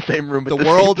put them in the same room. The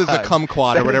world is a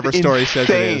kumquat, or whatever story says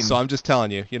it is. So I'm just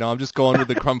telling you. I'm just going with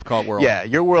the kumquat world. Yeah,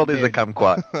 your world is a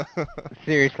kumquat.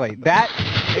 Seriously,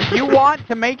 if you want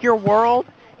to make your world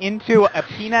into a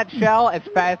peanut shell as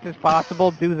fast as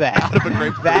possible, do that.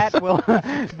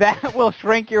 That will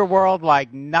shrink your world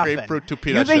like nothing. Grapefruit to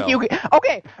peanut shell.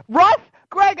 Okay, Russ,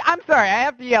 Greg, I'm sorry, I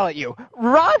have to yell at you.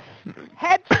 Russ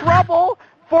had trouble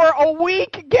for a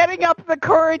week getting up the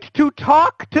courage to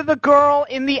talk to the girl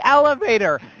in the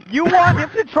elevator. You want him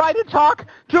to try to talk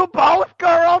to both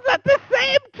girls at the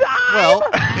same time? Well,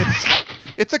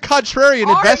 it's a contrarian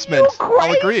investment.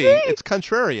 I'll agree. It's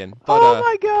contrarian. But,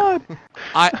 my God.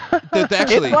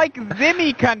 Actually, it's like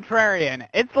Zimmy contrarian.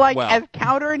 It's like as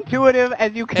counterintuitive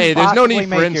as you can Hey, there's no need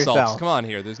for insults. Yourself. Come on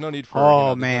here. There's no need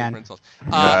for man. For insults.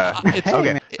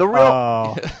 Okay.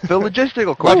 The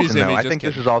logistical question, though, I think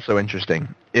this is also interesting,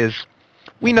 is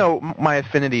we know my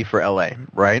affinity for LA,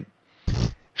 right?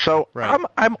 So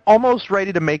I'm almost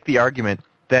ready to make the argument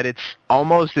that it's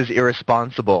almost as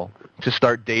irresponsible to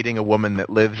start dating a woman that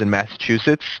lives in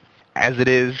Massachusetts as it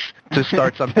is to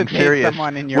start something serious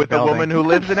with a woman who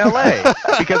lives in L.A.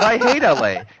 because I hate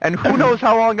L.A. And who knows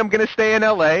how long I'm going to stay in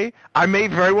L.A. I may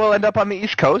very well end up on the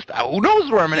East Coast. Who knows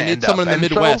where I'm going to end up. You need someone in the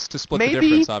Midwest to split the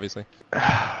difference, obviously.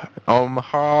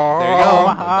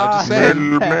 Omaha. There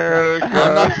you go. I'm just saying.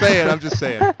 I'm not saying. I'm just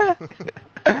saying.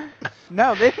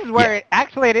 No, this is where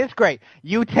it is great.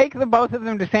 You take the both of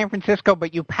them to San Francisco,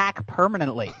 but you pack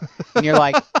permanently. And you're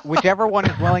like, whichever one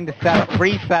is willing to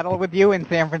resettle with you in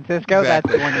San Francisco, that's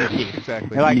the one you keep.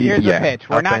 Exactly. You're like, here's the pitch.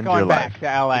 We're not going back to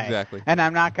L.A. Exactly. And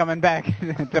I'm not coming back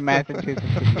to Massachusetts.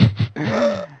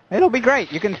 It'll be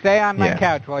great. You can stay on my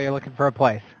couch while you're looking for a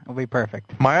place. It'll be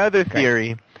perfect. My other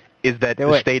theory is that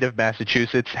the state of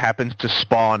Massachusetts happens to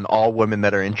spawn all women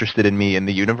that are interested in me in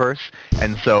the universe.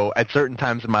 And so at certain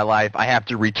times in my life, I have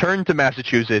to return to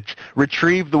Massachusetts,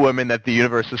 retrieve the women that the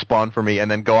universe has spawned for me,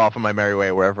 and then go off on my merry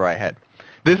way wherever I head.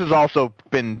 This has also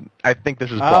been, I think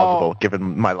this is plausible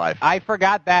given my life. I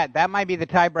forgot that. That might be the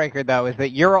tiebreaker, though, is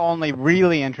that you're only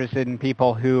really interested in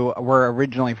people who were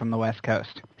originally from the West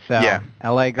Coast. So,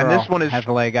 L.A. girl and this one has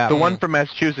a leg up. The one from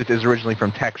Massachusetts is originally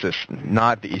from Texas,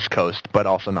 not the East Coast, but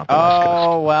also not the West Coast.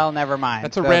 Oh, well, never mind.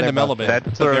 That's a random element.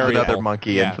 That throws another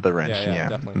monkey into the wrench. Yeah,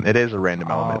 definitely. It is a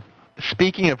random element.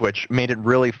 Speaking of which, made it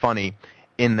really funny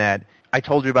in that I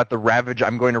told you about the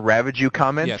I'm going to ravage you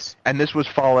comment. Yes. And this was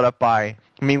followed up by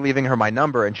me leaving her my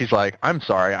number, and she's like, I'm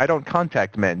sorry, I don't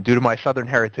contact men due to my Southern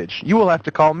heritage. You will have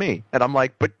to call me. And I'm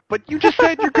like, but you just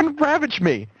said you're going to ravage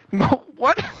me.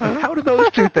 What? How do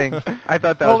those two things? I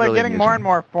thought that was really they're getting more and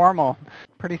more formal.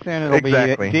 Pretty soon it'll be,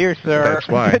 dear sir,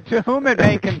 to whom it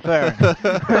may concern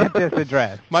this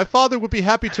address. My father would be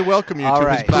happy to welcome you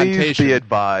to his plantation. Please be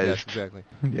advised. Yes, exactly.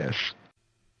 Yes.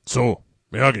 So,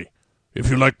 Miyagi, if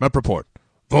you like MapReport,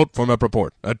 vote for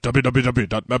MapReport at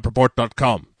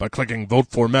www.mapreport.com by clicking Vote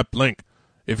for Map link.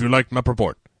 If you like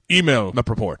MapReport, email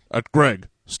MapReport at Greg,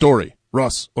 Story,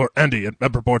 Russ, or Andy at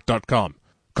mapreport.com.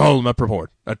 Call MapReport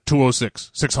at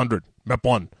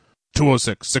 206-600-MAP1,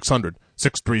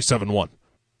 206-600-6371.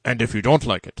 And if you don't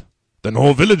like it, then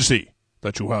whole village see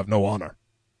that you have no honor.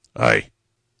 Aye.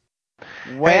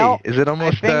 Well, hey, is it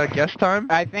almost guest time?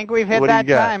 I think we've hit that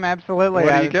time, absolutely.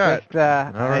 What do you got?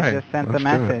 I just sent the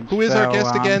message. Who is our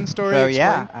guest again, Story? So,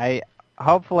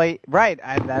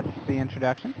 that's the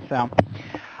introduction. So,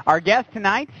 our guest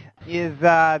tonight is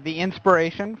the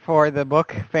inspiration for the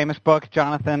famous book,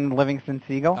 Jonathan Livingston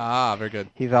Seagull. Ah, very good.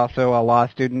 He's also a law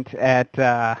student at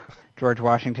George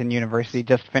Washington University,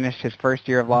 just finished his first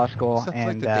year of law school,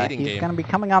 and he's going to be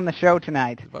coming on the show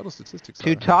tonight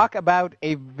to talk about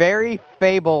a very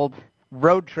fabled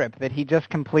road trip that he just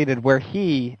completed where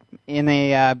he, in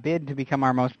a bid to become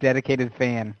our most dedicated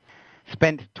fan,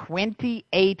 spent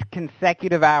 28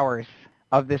 consecutive hours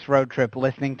of this road trip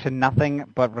listening to nothing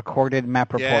but recorded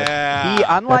map reports. Yeah. He,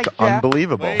 unlike That's Jeff,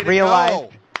 unbelievable.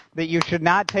 realized that you should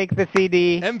not take the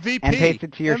CD MVP. and paste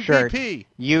it to your shirt.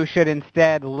 You should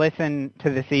instead listen to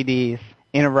the CDs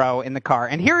in a row in the car.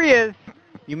 And here he is.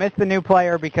 You missed the new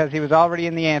player because he was already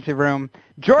in the ante room.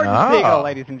 Jordan Siegel,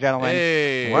 ladies and gentlemen.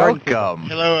 Hey. Welcome.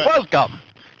 Hello. Welcome.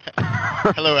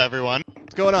 Hello, everyone.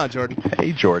 What's going on, Jordan?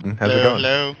 Hey, Jordan. How's it going?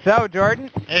 Hello. So, Jordan,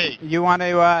 hey, you want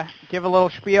to give a little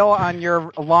spiel on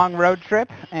your long road trip,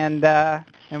 and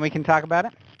we can talk about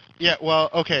it? Yeah, well,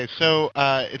 okay, so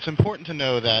it's important to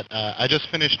know that I just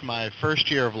finished my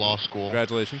first year of law school.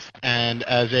 Congratulations. And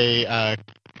as a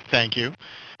Thank you.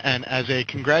 And as a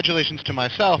congratulations to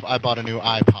myself, I bought a new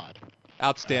iPod.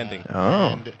 Outstanding.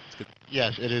 And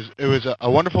yes, it was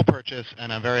a wonderful purchase,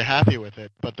 and I'm very happy with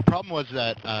it. But the problem was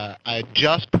that I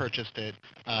just purchased it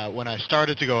when I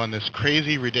started to go on this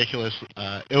crazy, ridiculous,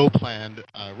 ill-planned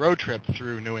road trip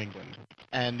through New England.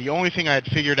 And the only thing I had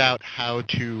figured out how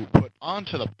to put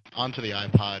onto the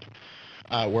iPod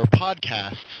were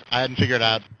podcasts. I hadn't figured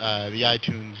out the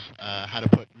iTunes how to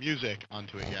put music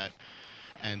onto it yet.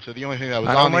 And so the only thing that was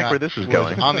on the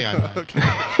iPod.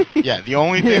 Okay. Yeah, the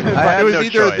only thing. It was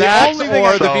either that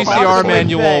or the VCR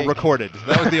manual recorded.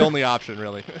 That was the only option,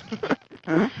 really.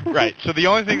 Right. So the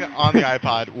only thing on the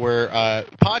iPod were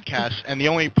podcasts, and the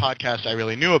only podcast I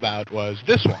really knew about was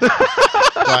this one. So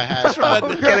I had.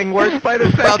 It's getting worse by the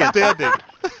second. Outstanding.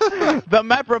 The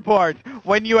MEP Report,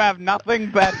 when you have nothing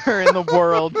better in the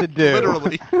world to do.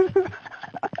 Literally.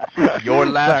 Your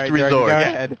last Sorry, resort. Jordan, go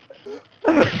ahead.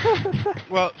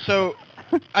 Well, so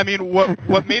I mean,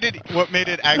 what made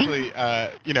it actually,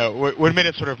 what made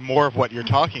it sort of more of what you're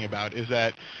talking about is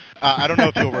that I don't know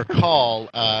if you'll recall,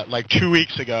 like 2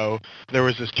 weeks ago, there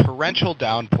was this torrential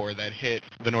downpour that hit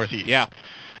the Northeast. Yeah.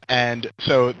 And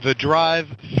so the drive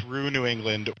through New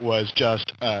England was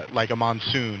just like a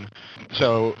monsoon.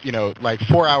 So, like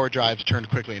 4-hour drives turned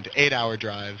quickly into 8-hour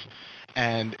drives.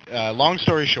 And long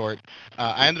story short,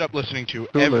 I ended up listening to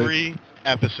every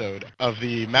episode of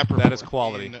the MEP Report. That is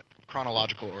quality. In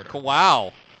chronological order.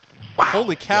 Wow.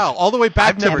 Holy cow. All the way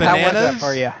back to Bananas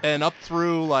for you. and up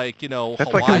through, like,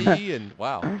 That's Hawaii and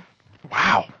wow.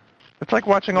 Wow. It's like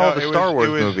watching all the Star Wars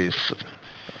movies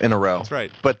in a row. That's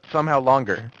right. But somehow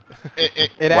longer.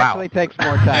 It actually takes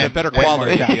more time. And better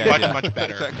quality. Much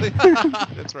better. Exactly.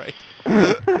 That's right.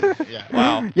 Yeah.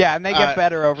 Wow. Yeah, and they get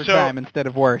better over time instead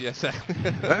of worse. Yes,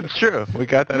 exactly. That's true. We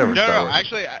got that over Star Wars.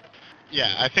 Actually,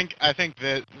 I think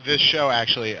that this show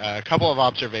actually a couple of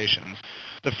observations.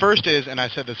 The first is, and I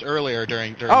said this earlier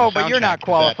during the but you're sound not check,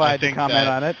 qualified to comment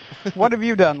on it. What have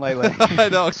you done lately? I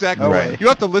know, exactly. Right. You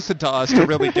have to listen to us to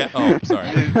really get... Oh,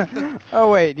 sorry.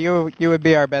 Oh, wait, you would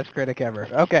be our best critic ever.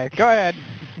 Okay, go ahead.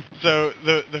 So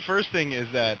the first thing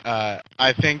is that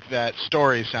I think that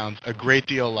Story sounds a great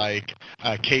deal like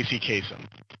Casey Kasem.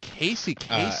 Casey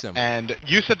Kasem. And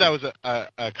you said that was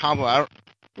a compliment.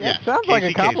 It sounds like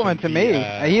a compliment to me.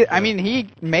 He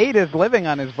made his living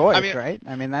on his voice, right?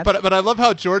 I mean, that's... But I love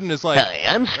how Jordan is like... Hi,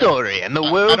 I'm Story, and the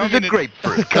world is a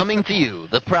grapefruit coming to you,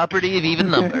 the property of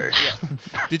even numbers.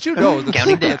 Did you know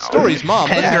that Story's mom...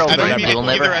 I don't mean it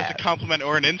either as a compliment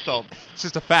or an insult. It's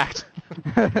just a fact.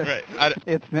 Right.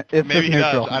 It's maybe he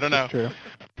neutral. does. I don't know. It's true.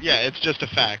 Yeah, it's just a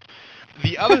fact.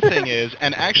 The other thing is,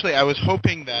 and actually I was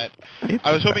hoping that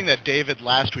David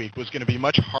last week was going to be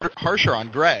much harsher on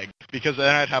Greg, because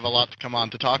then I'd have a lot to come on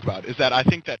to talk about, is that I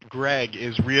think that Greg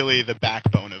is really the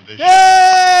backbone of this show.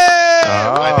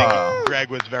 I think Greg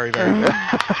was very, very good.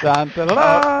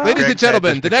 Ladies and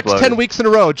gentlemen, the next 10 weeks in a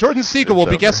row, Jordan Siegel will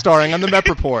be guest starring on the MEP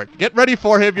Report. Get ready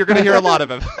for him. You're going to hear a lot of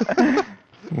him.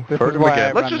 Heard him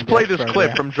again. Let's just play this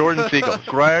clip from Jordan Siegel.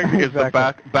 Greg is the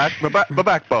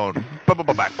backbone.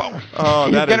 Backbone. Oh,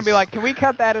 he's going to be like, can we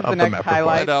cut that as the next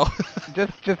highlight? I know.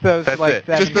 Just those, That's like, it.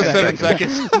 7 Just the 7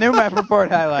 seconds. New MEP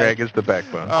Report highlight. Greg is the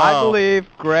backbone. I believe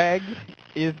Greg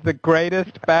is the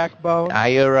greatest backbone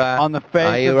on the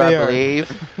face of the earth. I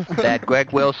believe that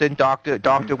Greg Wilson, Dr.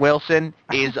 Wilson,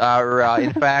 is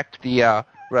in fact, the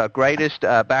greatest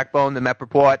backbone the MEP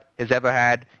Report has ever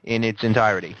had in its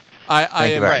entirety. I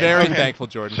am very thankful,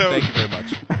 Jordan. So, thank you very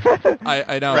much.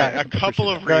 I know. Right, a couple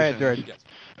of reasons. Go ahead, Jordan. Yes.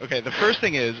 Okay, the first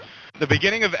thing is, the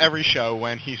beginning of every show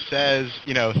when he says,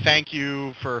 thank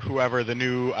you for whoever the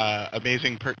new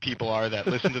amazing people are that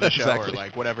listen to the show Exactly. or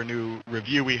like whatever new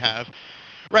review we have.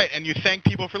 Right, and you thank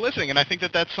people for listening, and I think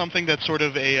that that's something that's sort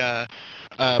of a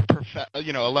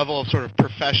level of sort of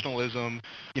professionalism,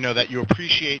 that you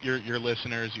appreciate your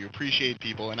listeners, you appreciate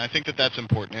people, and I think that that's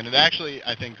important, and it actually,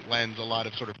 I think, lends a lot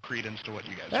of sort of credence to what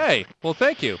you guys do. Hey, well,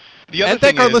 thank you. The other and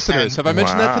thank thing our is, listeners. Have I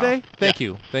mentioned that Wow. today? Thank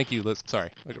you. Thank you.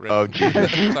 Sorry. Oh,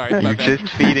 Jesus. Sorry, my You're bad.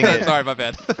 just feeding it. Sorry, my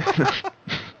bad.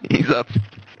 He's up.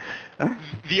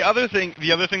 The other thing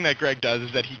that Greg does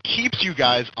is that he keeps you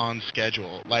guys on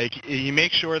schedule. Like, he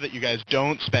makes sure that you guys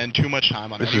don't spend too much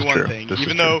time on This any is one true. thing, This is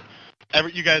even true. though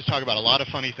you guys talk about a lot of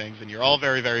funny things, and you're all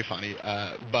very, very funny.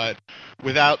 But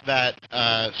without that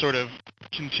sort of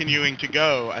continuing to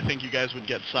go, I think you guys would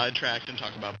get sidetracked and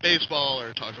talk about baseball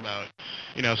or talk about,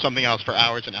 something else for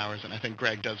hours and hours. And I think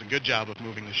Greg does a good job of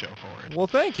moving the show forward. Well,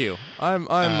 thank you.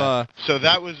 So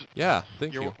that was. Yeah,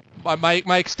 thank you.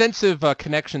 My extensive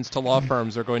connections to law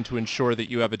firms are going to ensure that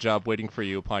you have a job waiting for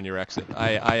you upon your exit.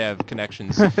 I have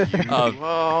connections of, beneath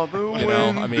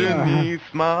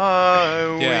my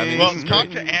wings. Well, talk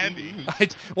to Andy.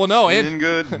 Who knows,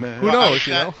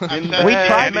 We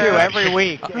try to every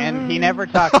week, and he never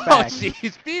talks back. Oh,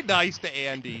 jeez, be nice to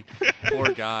Andy. Poor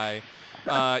guy.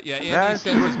 Andy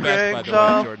sent his best, by the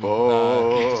way,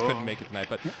 Jordan. He just couldn't make it tonight,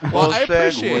 but I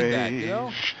appreciate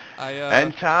that.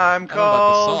 And time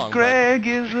calls. Greg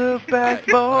is the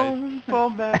backbone for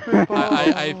Matt Report.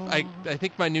 I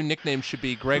think my new nickname should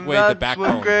be Gregway the Backbone.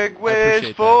 That's what Greg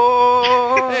waits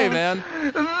for. Hey, man.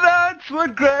 That's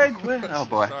what Greg waits. Oh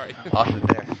boy. Sorry. Lost it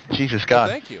there. Jesus God.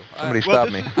 Thank you. Somebody stop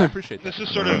me. I appreciate that.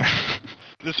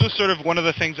 This was sort of one of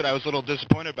the things that I was a little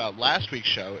disappointed about last week's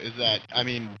show is that,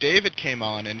 David came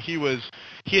on and he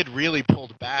had really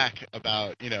pulled back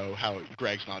about, how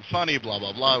Greg's not funny, blah,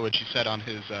 blah, blah, which he said on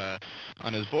his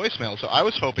voicemail. So I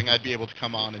was hoping I'd be able to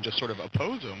come on and just sort of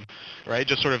oppose him, right?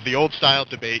 Just sort of the old style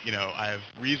debate, I have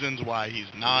reasons why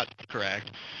he's not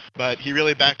correct. But he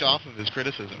really backed off of his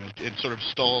criticism. It sort of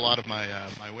stole a lot of my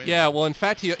wins. Yeah, well, in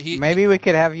fact, he maybe we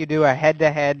could have you do a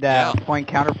head-to-head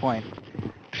point-counterpoint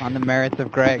on the merits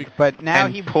of Greg, but now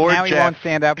he won't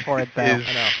stand up for it, though. I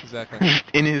know, exactly.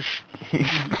 He's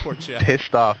poor Jeff.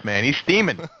 Pissed off, man. He's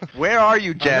steaming. Where are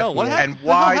you, Jeff? And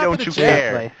why don't you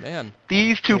care? Man.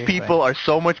 These two people are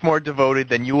so much more devoted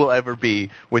than you will ever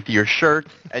be with your shirt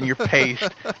and your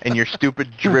paste and your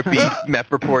stupid drippy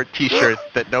Met Report T-shirts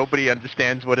that nobody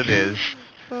understands what it is.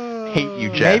 Hate you,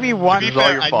 Jeff. Maybe one, this is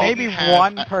all your fault. Maybe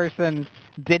one person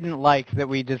didn't like that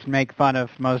we just make fun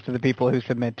of most of the people who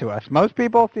submit to us. Most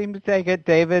people seem to take it.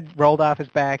 David rolled off his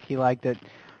back. He liked it.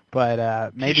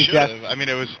 But maybe just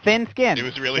it was thin skin. It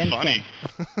was really funny.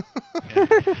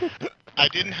 I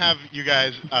didn't have you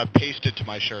guys pasted to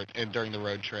my shirt during the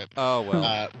road trip. Oh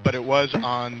well. But it was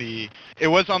on the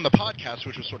podcast,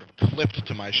 which was sort of clipped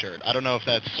to my shirt. I don't know if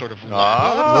that's sort of.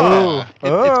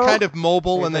 It's kind of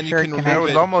mobile, and then you can remove it. It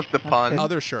was almost a pun.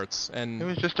 Other shirts, and it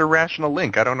was just a rational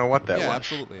link. I don't know what that was. Yeah,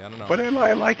 absolutely. I don't know. But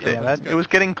I liked it. It was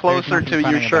getting closer to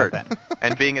your shirt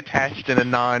and being attached in a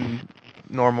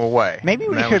non-normal way. Maybe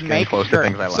we should make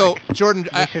shirts. So, Jordan,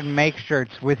 we should make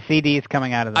shirts with CDs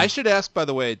coming out of them. I should ask, by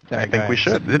the way. I think we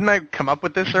should. Didn't I come up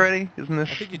with this already? Isn't this?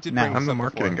 I think you did. No, I'm the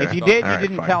marketing guy. If you did, you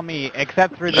didn't tell me,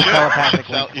 except through the telepathic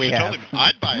link we have.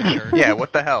 I'd buy a shirt. Yeah,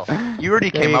 what the hell? You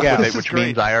already came up with it, which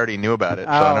means I already knew about it.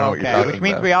 So I know what you're talking about. Which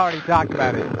means we already talked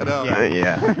about it.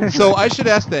 Yeah. So I should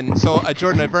ask then. So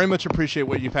Jordan, I very much appreciate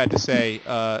what you've had to say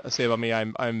about me.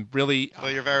 I'm really.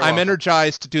 Well, you're very I'm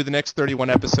energized to do the next 31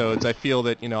 episodes. I feel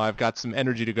that I've got some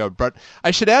energy to go. But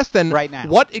I should ask then, right now,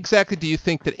 what exactly do you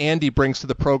think that Andy brings to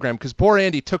the program? Because poor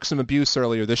Andy took some abuse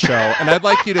earlier this show, and I'd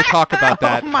like you to talk about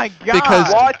that. Oh my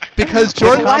God! Because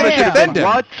Jordan's going to defend him.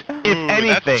 What, if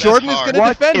anything? Jordan is going to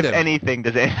defend him. If anything,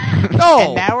 does it? No.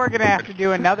 And now we're going to have to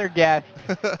do another guest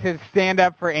to stand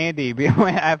up for Andy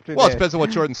after Well, this. it depends on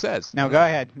what Jordan says. No, go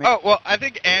ahead. Oh well, I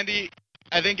think Andy.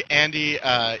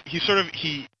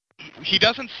 He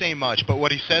doesn't say much, but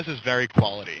what he says is very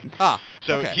quality.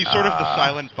 So he's sort of the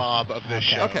Silent Bob of this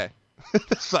show. Okay.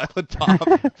 The Silent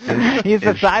Bob. He's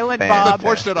the Silent Bob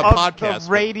of podcast,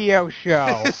 the radio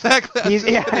show. Exactly.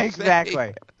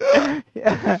 Exactly.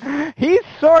 He's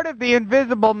sort of the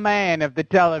Invisible Man of the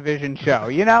television show.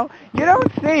 You don't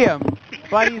see him,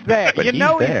 but he's there. But he's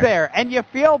there, and you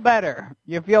feel better.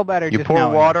 You feel better. You just pour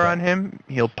knowing water on him,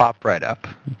 he'll pop right up.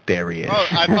 There he is. Oh,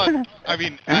 I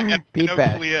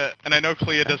know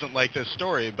Clea doesn't like this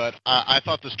story, but I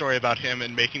thought the story about him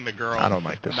and making the girl. I don't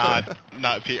like this story.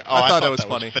 I thought it was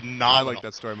funny. Phenomenal. I like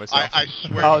that story myself. I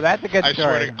swear. Oh, that's a good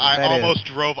story. I almost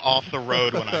drove off the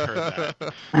road when I heard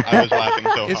that. I was laughing so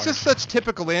hard. It's just such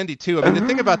typical Andy too. I mean, the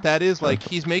thing about that is like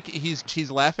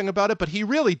he's laughing about it, but he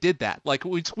really did that. Like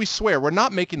we swear, we're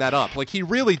not making that up. Like he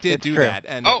really did do that.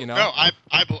 And no,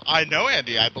 I know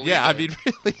Andy. I believe. Yeah, I mean,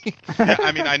 really. Yeah,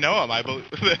 I mean, I know him. I believe.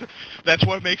 That's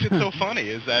what makes it so funny.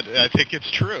 Is that I think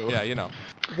it's true. Yeah,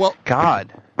 Well,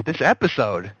 God, this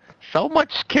episode. So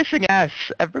much kissing ass.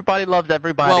 Everybody loves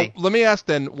everybody. Well, let me ask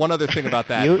then one other thing about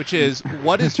that, which is,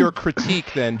 what is your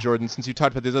critique then, Jordan, since you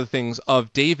talked about these other things,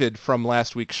 of David from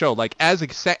last week's show? Like, as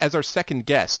our second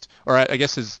guest, or I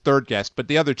guess his third guest, but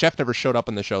the other, Jeff never showed up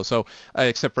on the show, so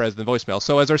except for as the voicemail.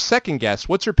 So as our second guest,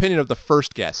 what's your opinion of the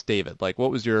first guest, David? Like, what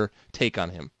was your take on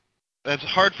him? That's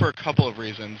hard for a couple of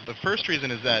reasons. The first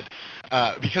reason is that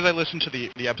because I listened to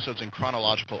the episodes in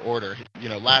chronological order,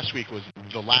 last week was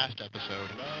the last episode,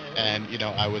 and,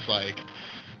 I was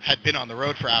had been on the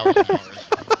road for hours and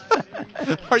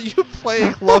hours. Are you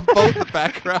playing Love Boat in the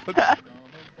background?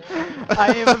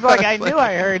 It was like I knew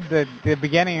I heard the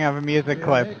beginning of a music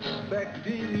clip.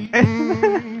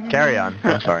 Carry on.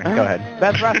 I'm sorry. Go ahead.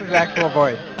 That's Russ's actual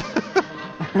voice.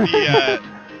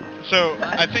 So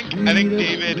I think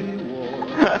David.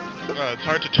 It's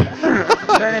hard to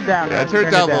talk. Turn it down. Yeah, turn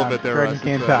it down a little bit there, Jordan Russ.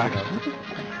 can't talk.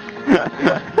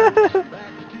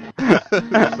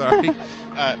 Sorry.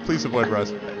 Please avoid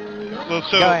Russ. Well,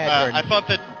 so Go ahead, I thought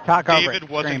that talk David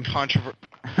wasn't controversial.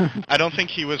 I don't think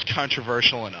he was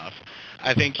controversial enough.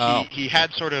 I think he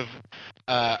had sort of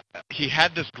he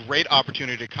had this great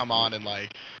opportunity to come on and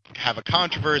have a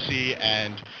controversy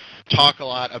and talk a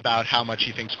lot about how much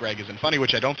he thinks Greg isn't funny,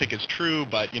 which I don't think is true,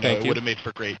 but it would have made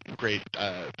for great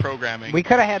programming. We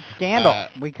could have had scandal.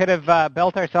 We could have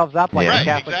built ourselves up like the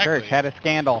Catholic Church, had a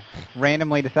scandal,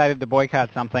 randomly decided to boycott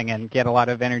something and get a lot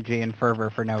of energy and fervor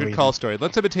for no reason. Good call, Story.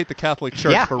 Let's imitate the Catholic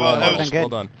Church for role models. Well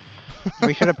done.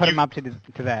 We should have put him up to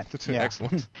that. Yeah.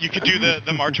 Excellent. You could do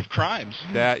the March of Crimes.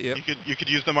 Yeah, yeah. You could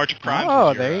use the March of Crimes.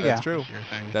 Oh, there you go. That's true.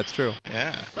 That's true.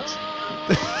 Yeah.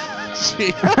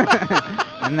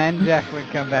 And then Jeff would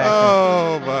come back.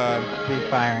 Oh, man. Be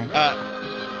firing.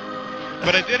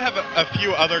 But I did have a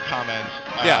few other comments.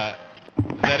 Yeah.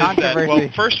 That is that. Well,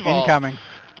 first of all, incoming.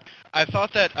 I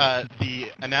thought that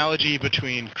the analogy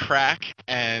between crack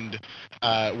and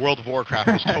World of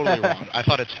Warcraft was totally wrong. I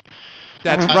thought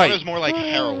That's right. I thought it was more like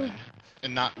heroin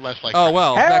and not less like crack.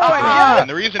 Well. Heroin, and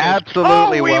the reason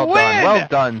absolutely is, well done. Well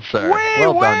done, sir.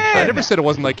 Well done, sir. I never said it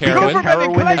wasn't like heroin.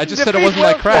 I just said it wasn't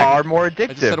like crack. Far more addictive.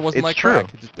 I just said it wasn't like true.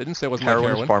 crack. I didn't say it wasn't like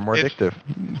heroin. Far more addictive.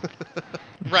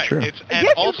 Right. True. And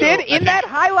yes, also, you did. In that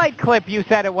highlight clip, you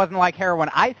said it wasn't like heroin.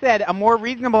 I said a more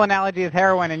reasonable analogy is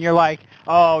heroin, and you're like,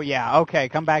 oh, yeah, okay,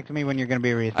 come back to me when you're going to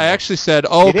be reasonable. I actually said,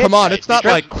 oh, come on, it's not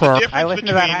like crack. I listened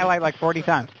to that highlight like 40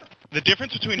 times. The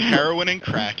difference between heroin and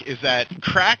crack is that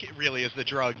crack really is the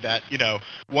drug that,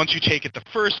 once you take it the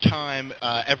first time,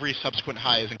 every subsequent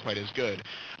high isn't quite as good.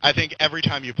 I think every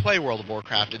time you play World of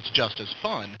Warcraft, it's just as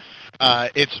fun.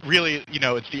 It's really,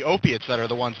 it's the opiates that are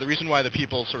the ones. The reason why the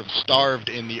people sort of starved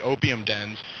in the opium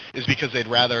dens is because they'd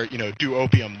rather, do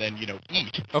opium than,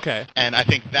 eat. Okay. And I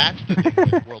think that's the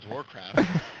thing with World of Warcraft.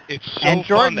 It's so and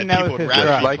fun that people would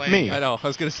rather be like playing. me. I know. I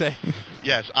was going to say.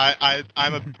 Yes, I'm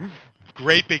a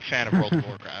great big fan of World of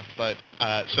Warcraft, but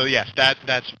so yes, that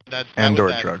and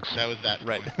was that, drugs. That was that.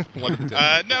 Right.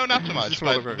 No, not so much.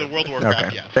 But the World of Warcraft,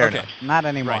 okay. yeah. Fair enough. Not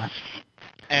anymore. Right.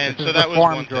 And this so is that was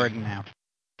reformed one Jordan thing. now.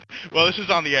 Well, this is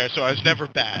on the air, so I was never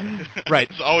bad. Right.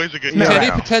 It's always a good To thing.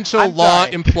 any potential I'm law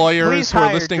sorry. employers Please who are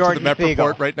hire listening to the Jordan MEP Siegel.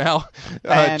 report right now,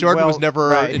 And Jordan was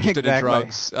never interested in exactly.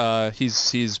 drugs.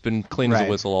 He's been clean as a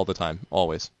whistle all the time,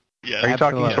 always. Yeah. Are you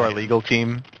talking Absolutely. to our legal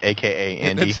team, a.k.a.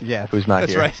 Andy, Yes. who's not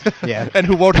That's here? right. Yes. And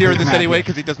who won't hear this anyway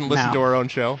because he doesn't listen No. to our own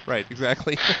show. Right,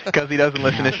 exactly. Because he doesn't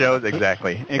listen to shows?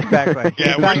 Exactly. Exactly.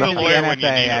 Yeah, He's where's talking the to lawyer when you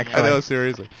NSA, need him? actually. I know,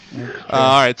 seriously.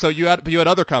 All right, so you had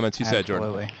other comments, you said, Jordan.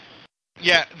 Absolutely.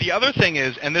 Yeah, the other thing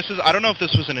is, and this is, I don't know if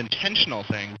this was an intentional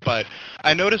thing, but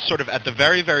I noticed sort of at the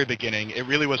very, very beginning, it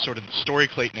really was sort of Story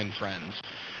Clayton and Friends.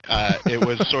 It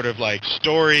was sort of like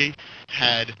Story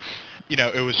had,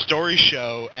 it was Story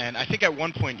show, and I think at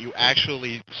one point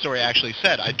Story actually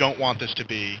said, I don't want this to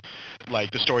be like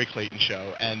the Story Clayton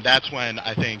show, and that's when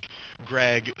I think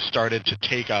Greg started to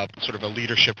take up sort of a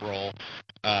leadership role,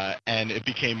 and it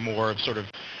became more of sort of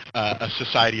a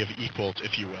society of equals,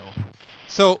 if you will.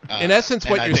 So in essence,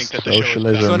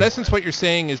 what you're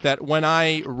saying is that when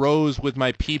I rose with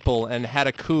my people and had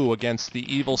a coup against the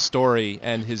evil Story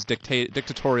and his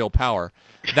dictatorial power,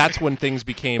 that's when things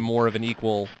became more of an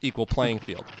equal playing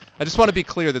field. I just want to be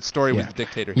clear that Story was the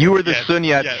dictator. You were the Sun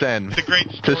Yat-sen the great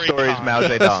to Story's Mao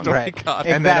Zedong. Right.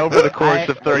 And then over the course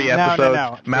of 30 episodes,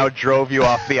 No. Mao drove you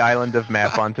off the island of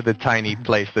Map onto the tiny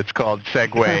place that's called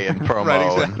Segway and Promo Right,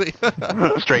 exactly.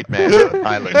 and Straight Man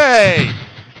Island. Hey!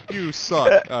 You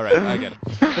suck. All right, I get it.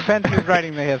 Depends who's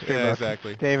writing the history book.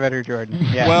 Exactly. David or Jordan.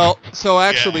 Yeah. Well, so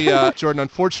actually, Jordan,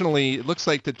 unfortunately, it looks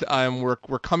like that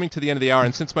we're coming to the end of the hour,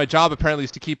 and since my job apparently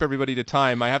is to keep everybody to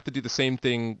time, I have to do the same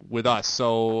thing with us.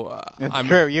 So it's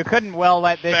true. You couldn't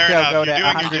let this show go to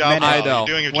 100 minutes. I know.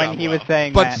 When he was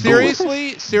saying but that.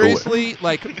 seriously,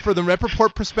 like from the Rep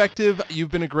Report perspective,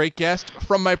 you've been a great guest.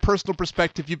 From my personal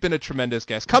perspective, you've been a tremendous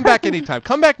guest. Come back anytime.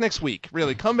 Come back next week.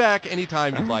 Really, come back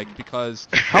anytime you'd like because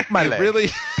hump my leg. Really,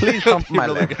 please hump my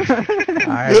leg.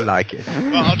 I like it.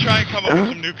 Well, I'll try and come up with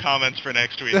some new comments for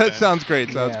next week. That sounds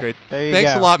great. Sounds great. There you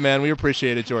Thanks go. a lot, man. We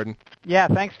appreciate it, Jordan. Yeah,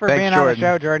 thanks for being on the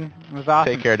show, Jordan. It was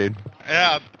awesome. Take care, dude.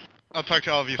 Yeah, I'll talk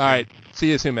to all of you soon. All right. See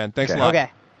you soon, man. Thanks a lot.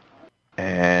 Okay.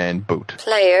 And boot.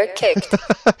 Player kicked.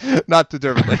 Not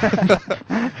deservedly.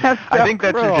 I think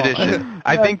that's a tradition.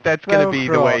 I think that's going to be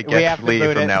the way it gets to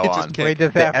leave from now on. We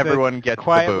just have everyone to gets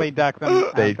quietly the boot. duck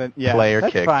them. They player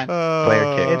that's kick. Fine.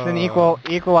 Player kick. It's an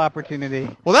equal opportunity.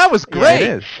 Well, that was great. Yeah, it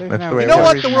is. There's That's no the way You it know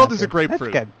works. what? The world is a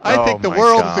grapefruit. That's good. I think the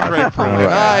world is a grapefruit.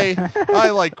 And I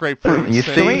like grapefruit. You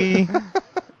see?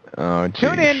 Oh, geez.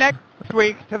 Tune in next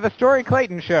week to the Story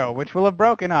Clayton Show, which will have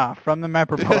broken off from the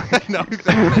Mep Report. No,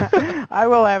 exactly. I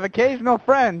will have occasional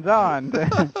friends on.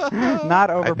 Not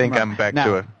over. I think I'm back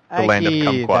to the land of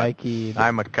kumquat.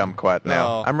 I'm a kumquat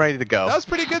now. No. I'm ready to go. That was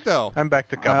pretty good, though. I'm back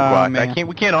to kumquat. man.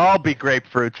 We can't all be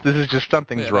grapefruits. This is just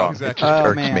something's wrong. Exactly. It just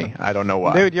irks man. me. I don't know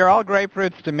why. Dude, you're all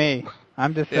grapefruits to me.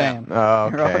 I'm just saying. Oh,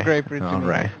 okay. You're all grapefruits to All me.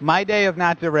 right. My day is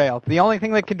not derailed. The only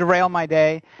thing that could derail my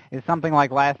day is something like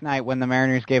last night when the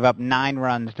Mariners gave up 9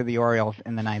 runs to the Orioles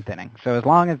in the 9th inning. So as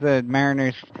long as the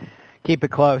Mariners keep it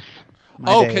close.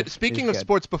 Speaking of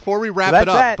sports, before we wrap that's it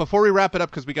up, that.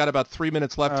 because we got about 3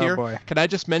 minutes left here, boy. can I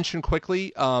just mention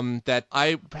quickly that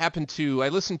I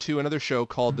listened to another show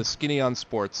called The Skinny on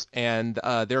Sports, and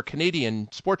they're a Canadian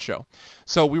sports show.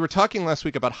 So we were talking last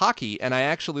week about hockey, and I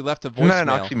actually left a voicemail. Isn't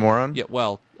that an oxymoron? Yeah,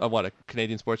 well, what, a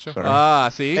Canadian sports show?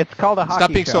 Sorry. See? It's called a hockey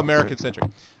Stop being show. so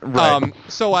American-centric. Right.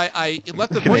 So I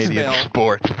left a Canadian voicemail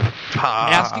sports.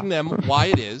 asking them why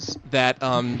it is that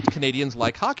Canadians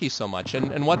like hockey so much.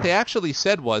 And what they actually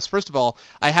said was, first of all,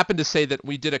 I happened to say that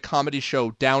we did a comedy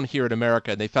show down here in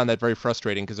America, and they found that very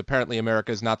frustrating because apparently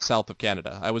America is not south of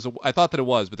Canada. I thought that it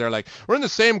was, but they're like, we're in the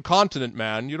same continent,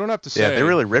 man. You don't have to say. Yeah, they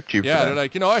really ripped you for that. They're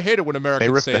like, I hate it when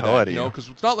Americans ripped say the hell that, out of you. because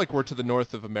it's not like we're to the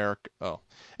north of America. Oh.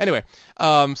 Anyway,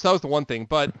 so that was the one thing,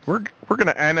 but We're going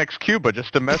to annex Cuba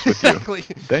just to mess with exactly.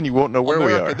 you. Then you won't know where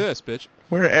America we are. this, bitch.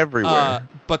 We're everywhere.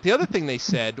 But the other thing they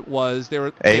said was they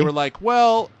were like,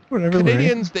 well,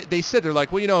 Canadians, they said, they're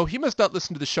like, well, he must not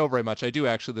listen to the show very much. I do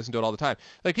actually listen to it all the time.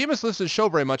 Like, he must listen to the show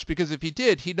very much because if he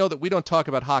did, he'd know that we don't talk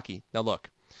about hockey. Now, look,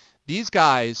 these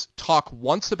guys talk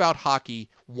once about hockey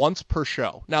once per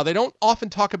show. Now, they don't often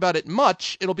talk about it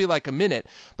much. It'll be like a minute,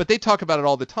 but they talk about it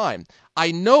all the time.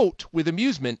 I note with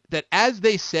amusement that as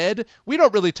they said, we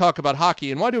don't really talk about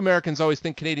hockey, and why do Americans always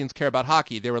think Canadians care about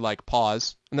hockey? They were like,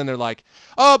 pause, and then they're like,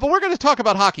 oh, but we're going to talk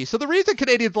about hockey. So the reason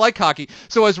Canadians like hockey,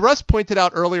 so as Russ pointed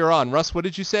out earlier on, Russ, what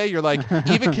did you say? You're like,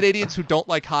 even Canadians who don't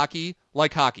like hockey,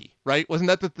 right? Wasn't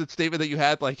that the statement that you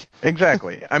had? Like,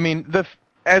 Exactly. I mean,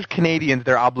 as Canadians,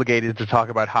 they're obligated to talk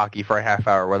about hockey for a half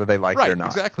hour, whether they like it or not.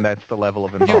 Exactly. That's the level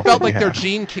of you involvement felt like you their have.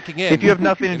 gene kicking in. If you have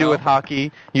nothing to do with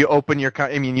hockey, you open your.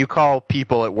 You call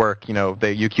people at work. You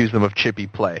accuse them of chippy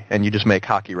play, and you just make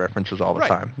hockey references all the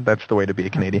time. That's the way to be a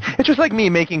Canadian. It's just like me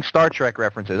making Star Trek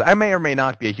references. I may or may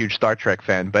not be a huge Star Trek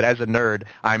fan, but as a nerd,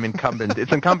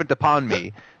 it's incumbent upon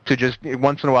me to just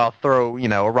once in a while throw, a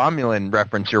Romulan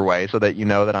reference your way so that you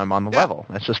know that I'm on the level.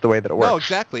 That's just the way that it works. No,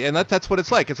 exactly, and that's what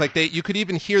it's like. It's like you could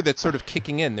even hear that sort of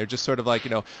kicking in. They're just sort of like,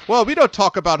 well, we don't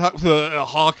talk about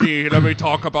hockey. Let me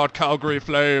talk about Calgary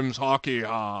Flames hockey.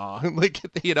 And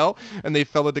they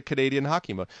fell into Canadian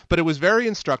hockey mode. But it was very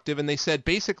instructive, and they said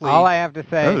basically all I have to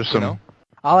say,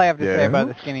 all I have to say Yeah. about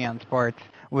the Skinny on Sports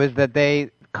was that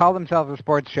they call themselves a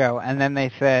sports show, and then they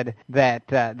said that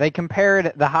they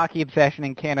compared the hockey obsession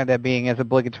in Canada being as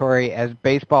obligatory as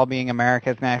baseball being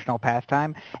America's national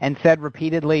pastime, and said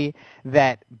repeatedly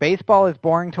that baseball is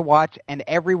boring to watch, and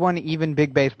everyone, even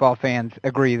big baseball fans,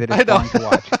 agree that it's boring to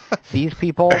watch. These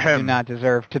people do not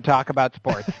deserve to talk about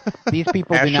sports. These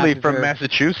people do not Ashley deserve from to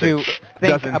Massachusetts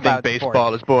think doesn't about think baseball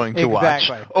sports. is boring to watch,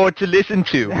 or to listen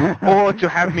to, or to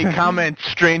have me comment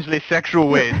strangely sexual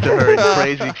ways to her in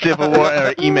crazy Civil War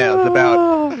emails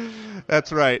about.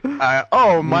 That's right.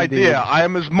 My dear, I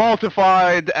am as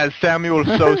mortified as Samuel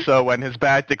Sosa when his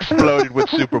bat exploded with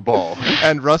Super Bowl.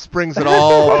 And Russ brings it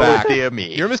all back. Oh, dear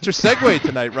me. You're Mr. Segway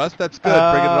tonight, Russ. That's good.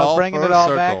 Bringing it all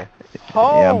full back. circle.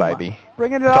 Home. Yeah, baby.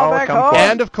 Bringing it all back home.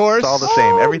 And, of course, it's all the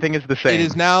same. Everything is the same. It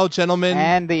is now, gentlemen,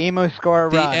 and the emo score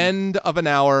the run. end of an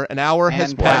hour. An hour and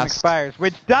has time passed. expires,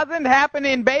 which doesn't happen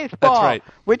in baseball. That's right.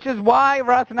 Which is why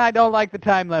Russ and I don't like the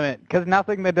time limit, because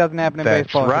nothing that doesn't happen in That's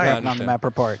baseball is right. happening on the Map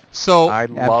Report. So I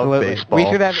love Absolutely. baseball We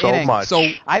should have so innings. much. So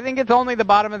I think it's only the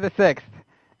bottom of the sixth.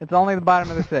 It's only the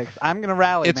bottom of the sixth. I'm going to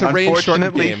rally. It's man. a rain-shortened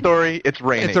Unfortunately, game. Story, it's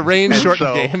raining. It's a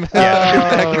rain-shortened game.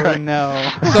 Oh,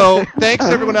 no. So thanks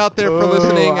everyone out there for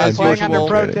listening I'm as playing under usual.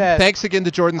 protest. Thanks again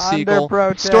to Jordan Under Siegel.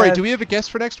 protest. Story, do we have a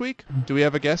guest for next week? Do we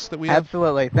have a guest that we have?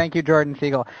 Absolutely. Thank you, Jordan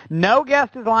Siegel. No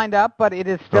guest is lined up, but it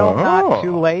is still not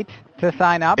too late to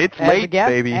sign up It's as late, a guest.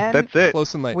 baby. And that's it.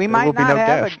 Close and late. We There might will be not no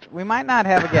have guest. we might not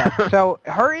have a guest. So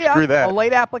hurry up. Screw that. A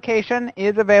late application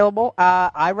is available.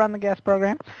 I run the guest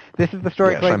program. This is the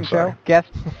Story Yes, Clayton I'm Show. sorry.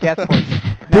 Guest portion.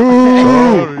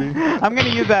 No. I'm going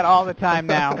to use that all the time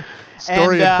now.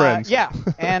 Story and Friends. Yeah,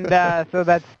 and so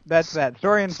that's that.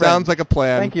 Story and Friends. Sounds like a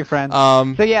plan. Thank you, friends.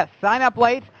 So yes, sign up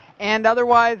late, and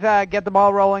otherwise get the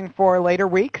ball rolling for later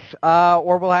weeks,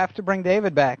 or we'll have to bring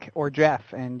David back, or Jeff,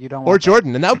 and you don't want or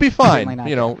Jordan, and that would be fine,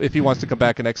 Certainly you not. know, if he wants to come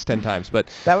back the next 10 times. But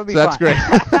That would be so that's fine.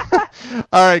 great.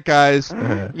 All right, guys.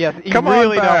 Yes, you Come on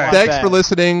really don't back. want Thanks that. for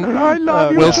listening. I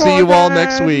love We'll see you all Jordan.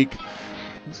 next week.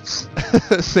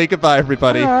 Say goodbye,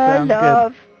 everybody. I Sounds good.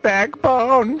 love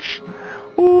backbones.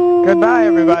 Goodbye,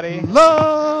 everybody.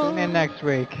 Love. Tune in next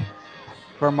week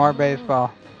for more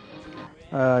baseball.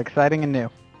 Exciting and new.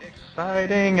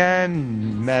 Exciting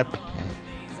and map.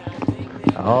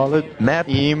 All it map.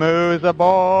 Emus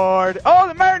aboard. Oh,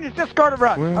 the Mariners just scored a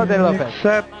run. Jose Lopez.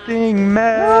 Accepting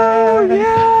map. Oh,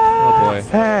 yeah. Oh, boy.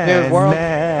 Dude, world,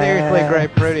 seriously,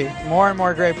 grapefruity. More and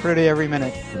more grapefruity every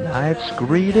minute. Life's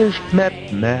greatest map.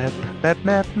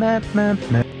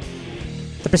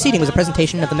 The proceeding was a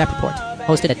presentation of the MEP Report,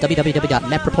 hosted at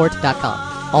www.mepreport.com.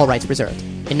 All rights reserved.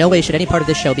 In no way should any part of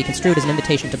this show be construed as an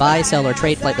invitation to buy, sell, or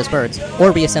trade flightless birds,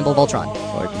 or reassemble Voltron,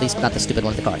 or at least not the stupid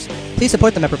one with the cars. Please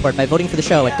support the MEP Report by voting for the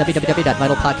show at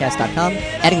www.vitalpodcast.com,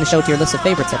 adding the show to your list of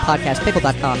favorites at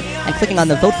podcastpickle.com, and clicking on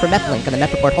the Vote for MEP link on the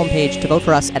MEP Report homepage to vote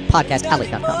for us at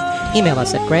podcastalley.com. Email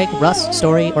us at Greg, Russ,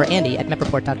 Story, or Andy at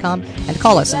mepreport.com, and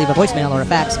call us and leave a voicemail or a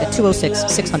fax at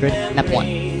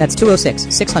 206-600-MEP1. That's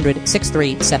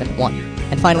 206-600-6371.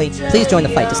 And finally, please join the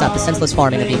fight to stop the senseless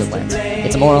farming of eaglelands.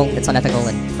 It's immoral, it's unethical,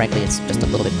 and frankly, it's just a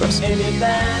little bit gross. And if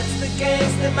that's the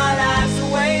case, then my life's a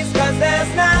waste, 'cause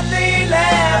there's nothing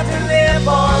left to live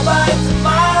for but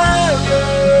tomorrow.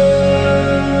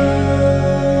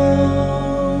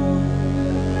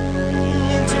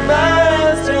 And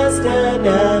tomorrow's just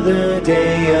another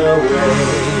day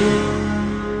away.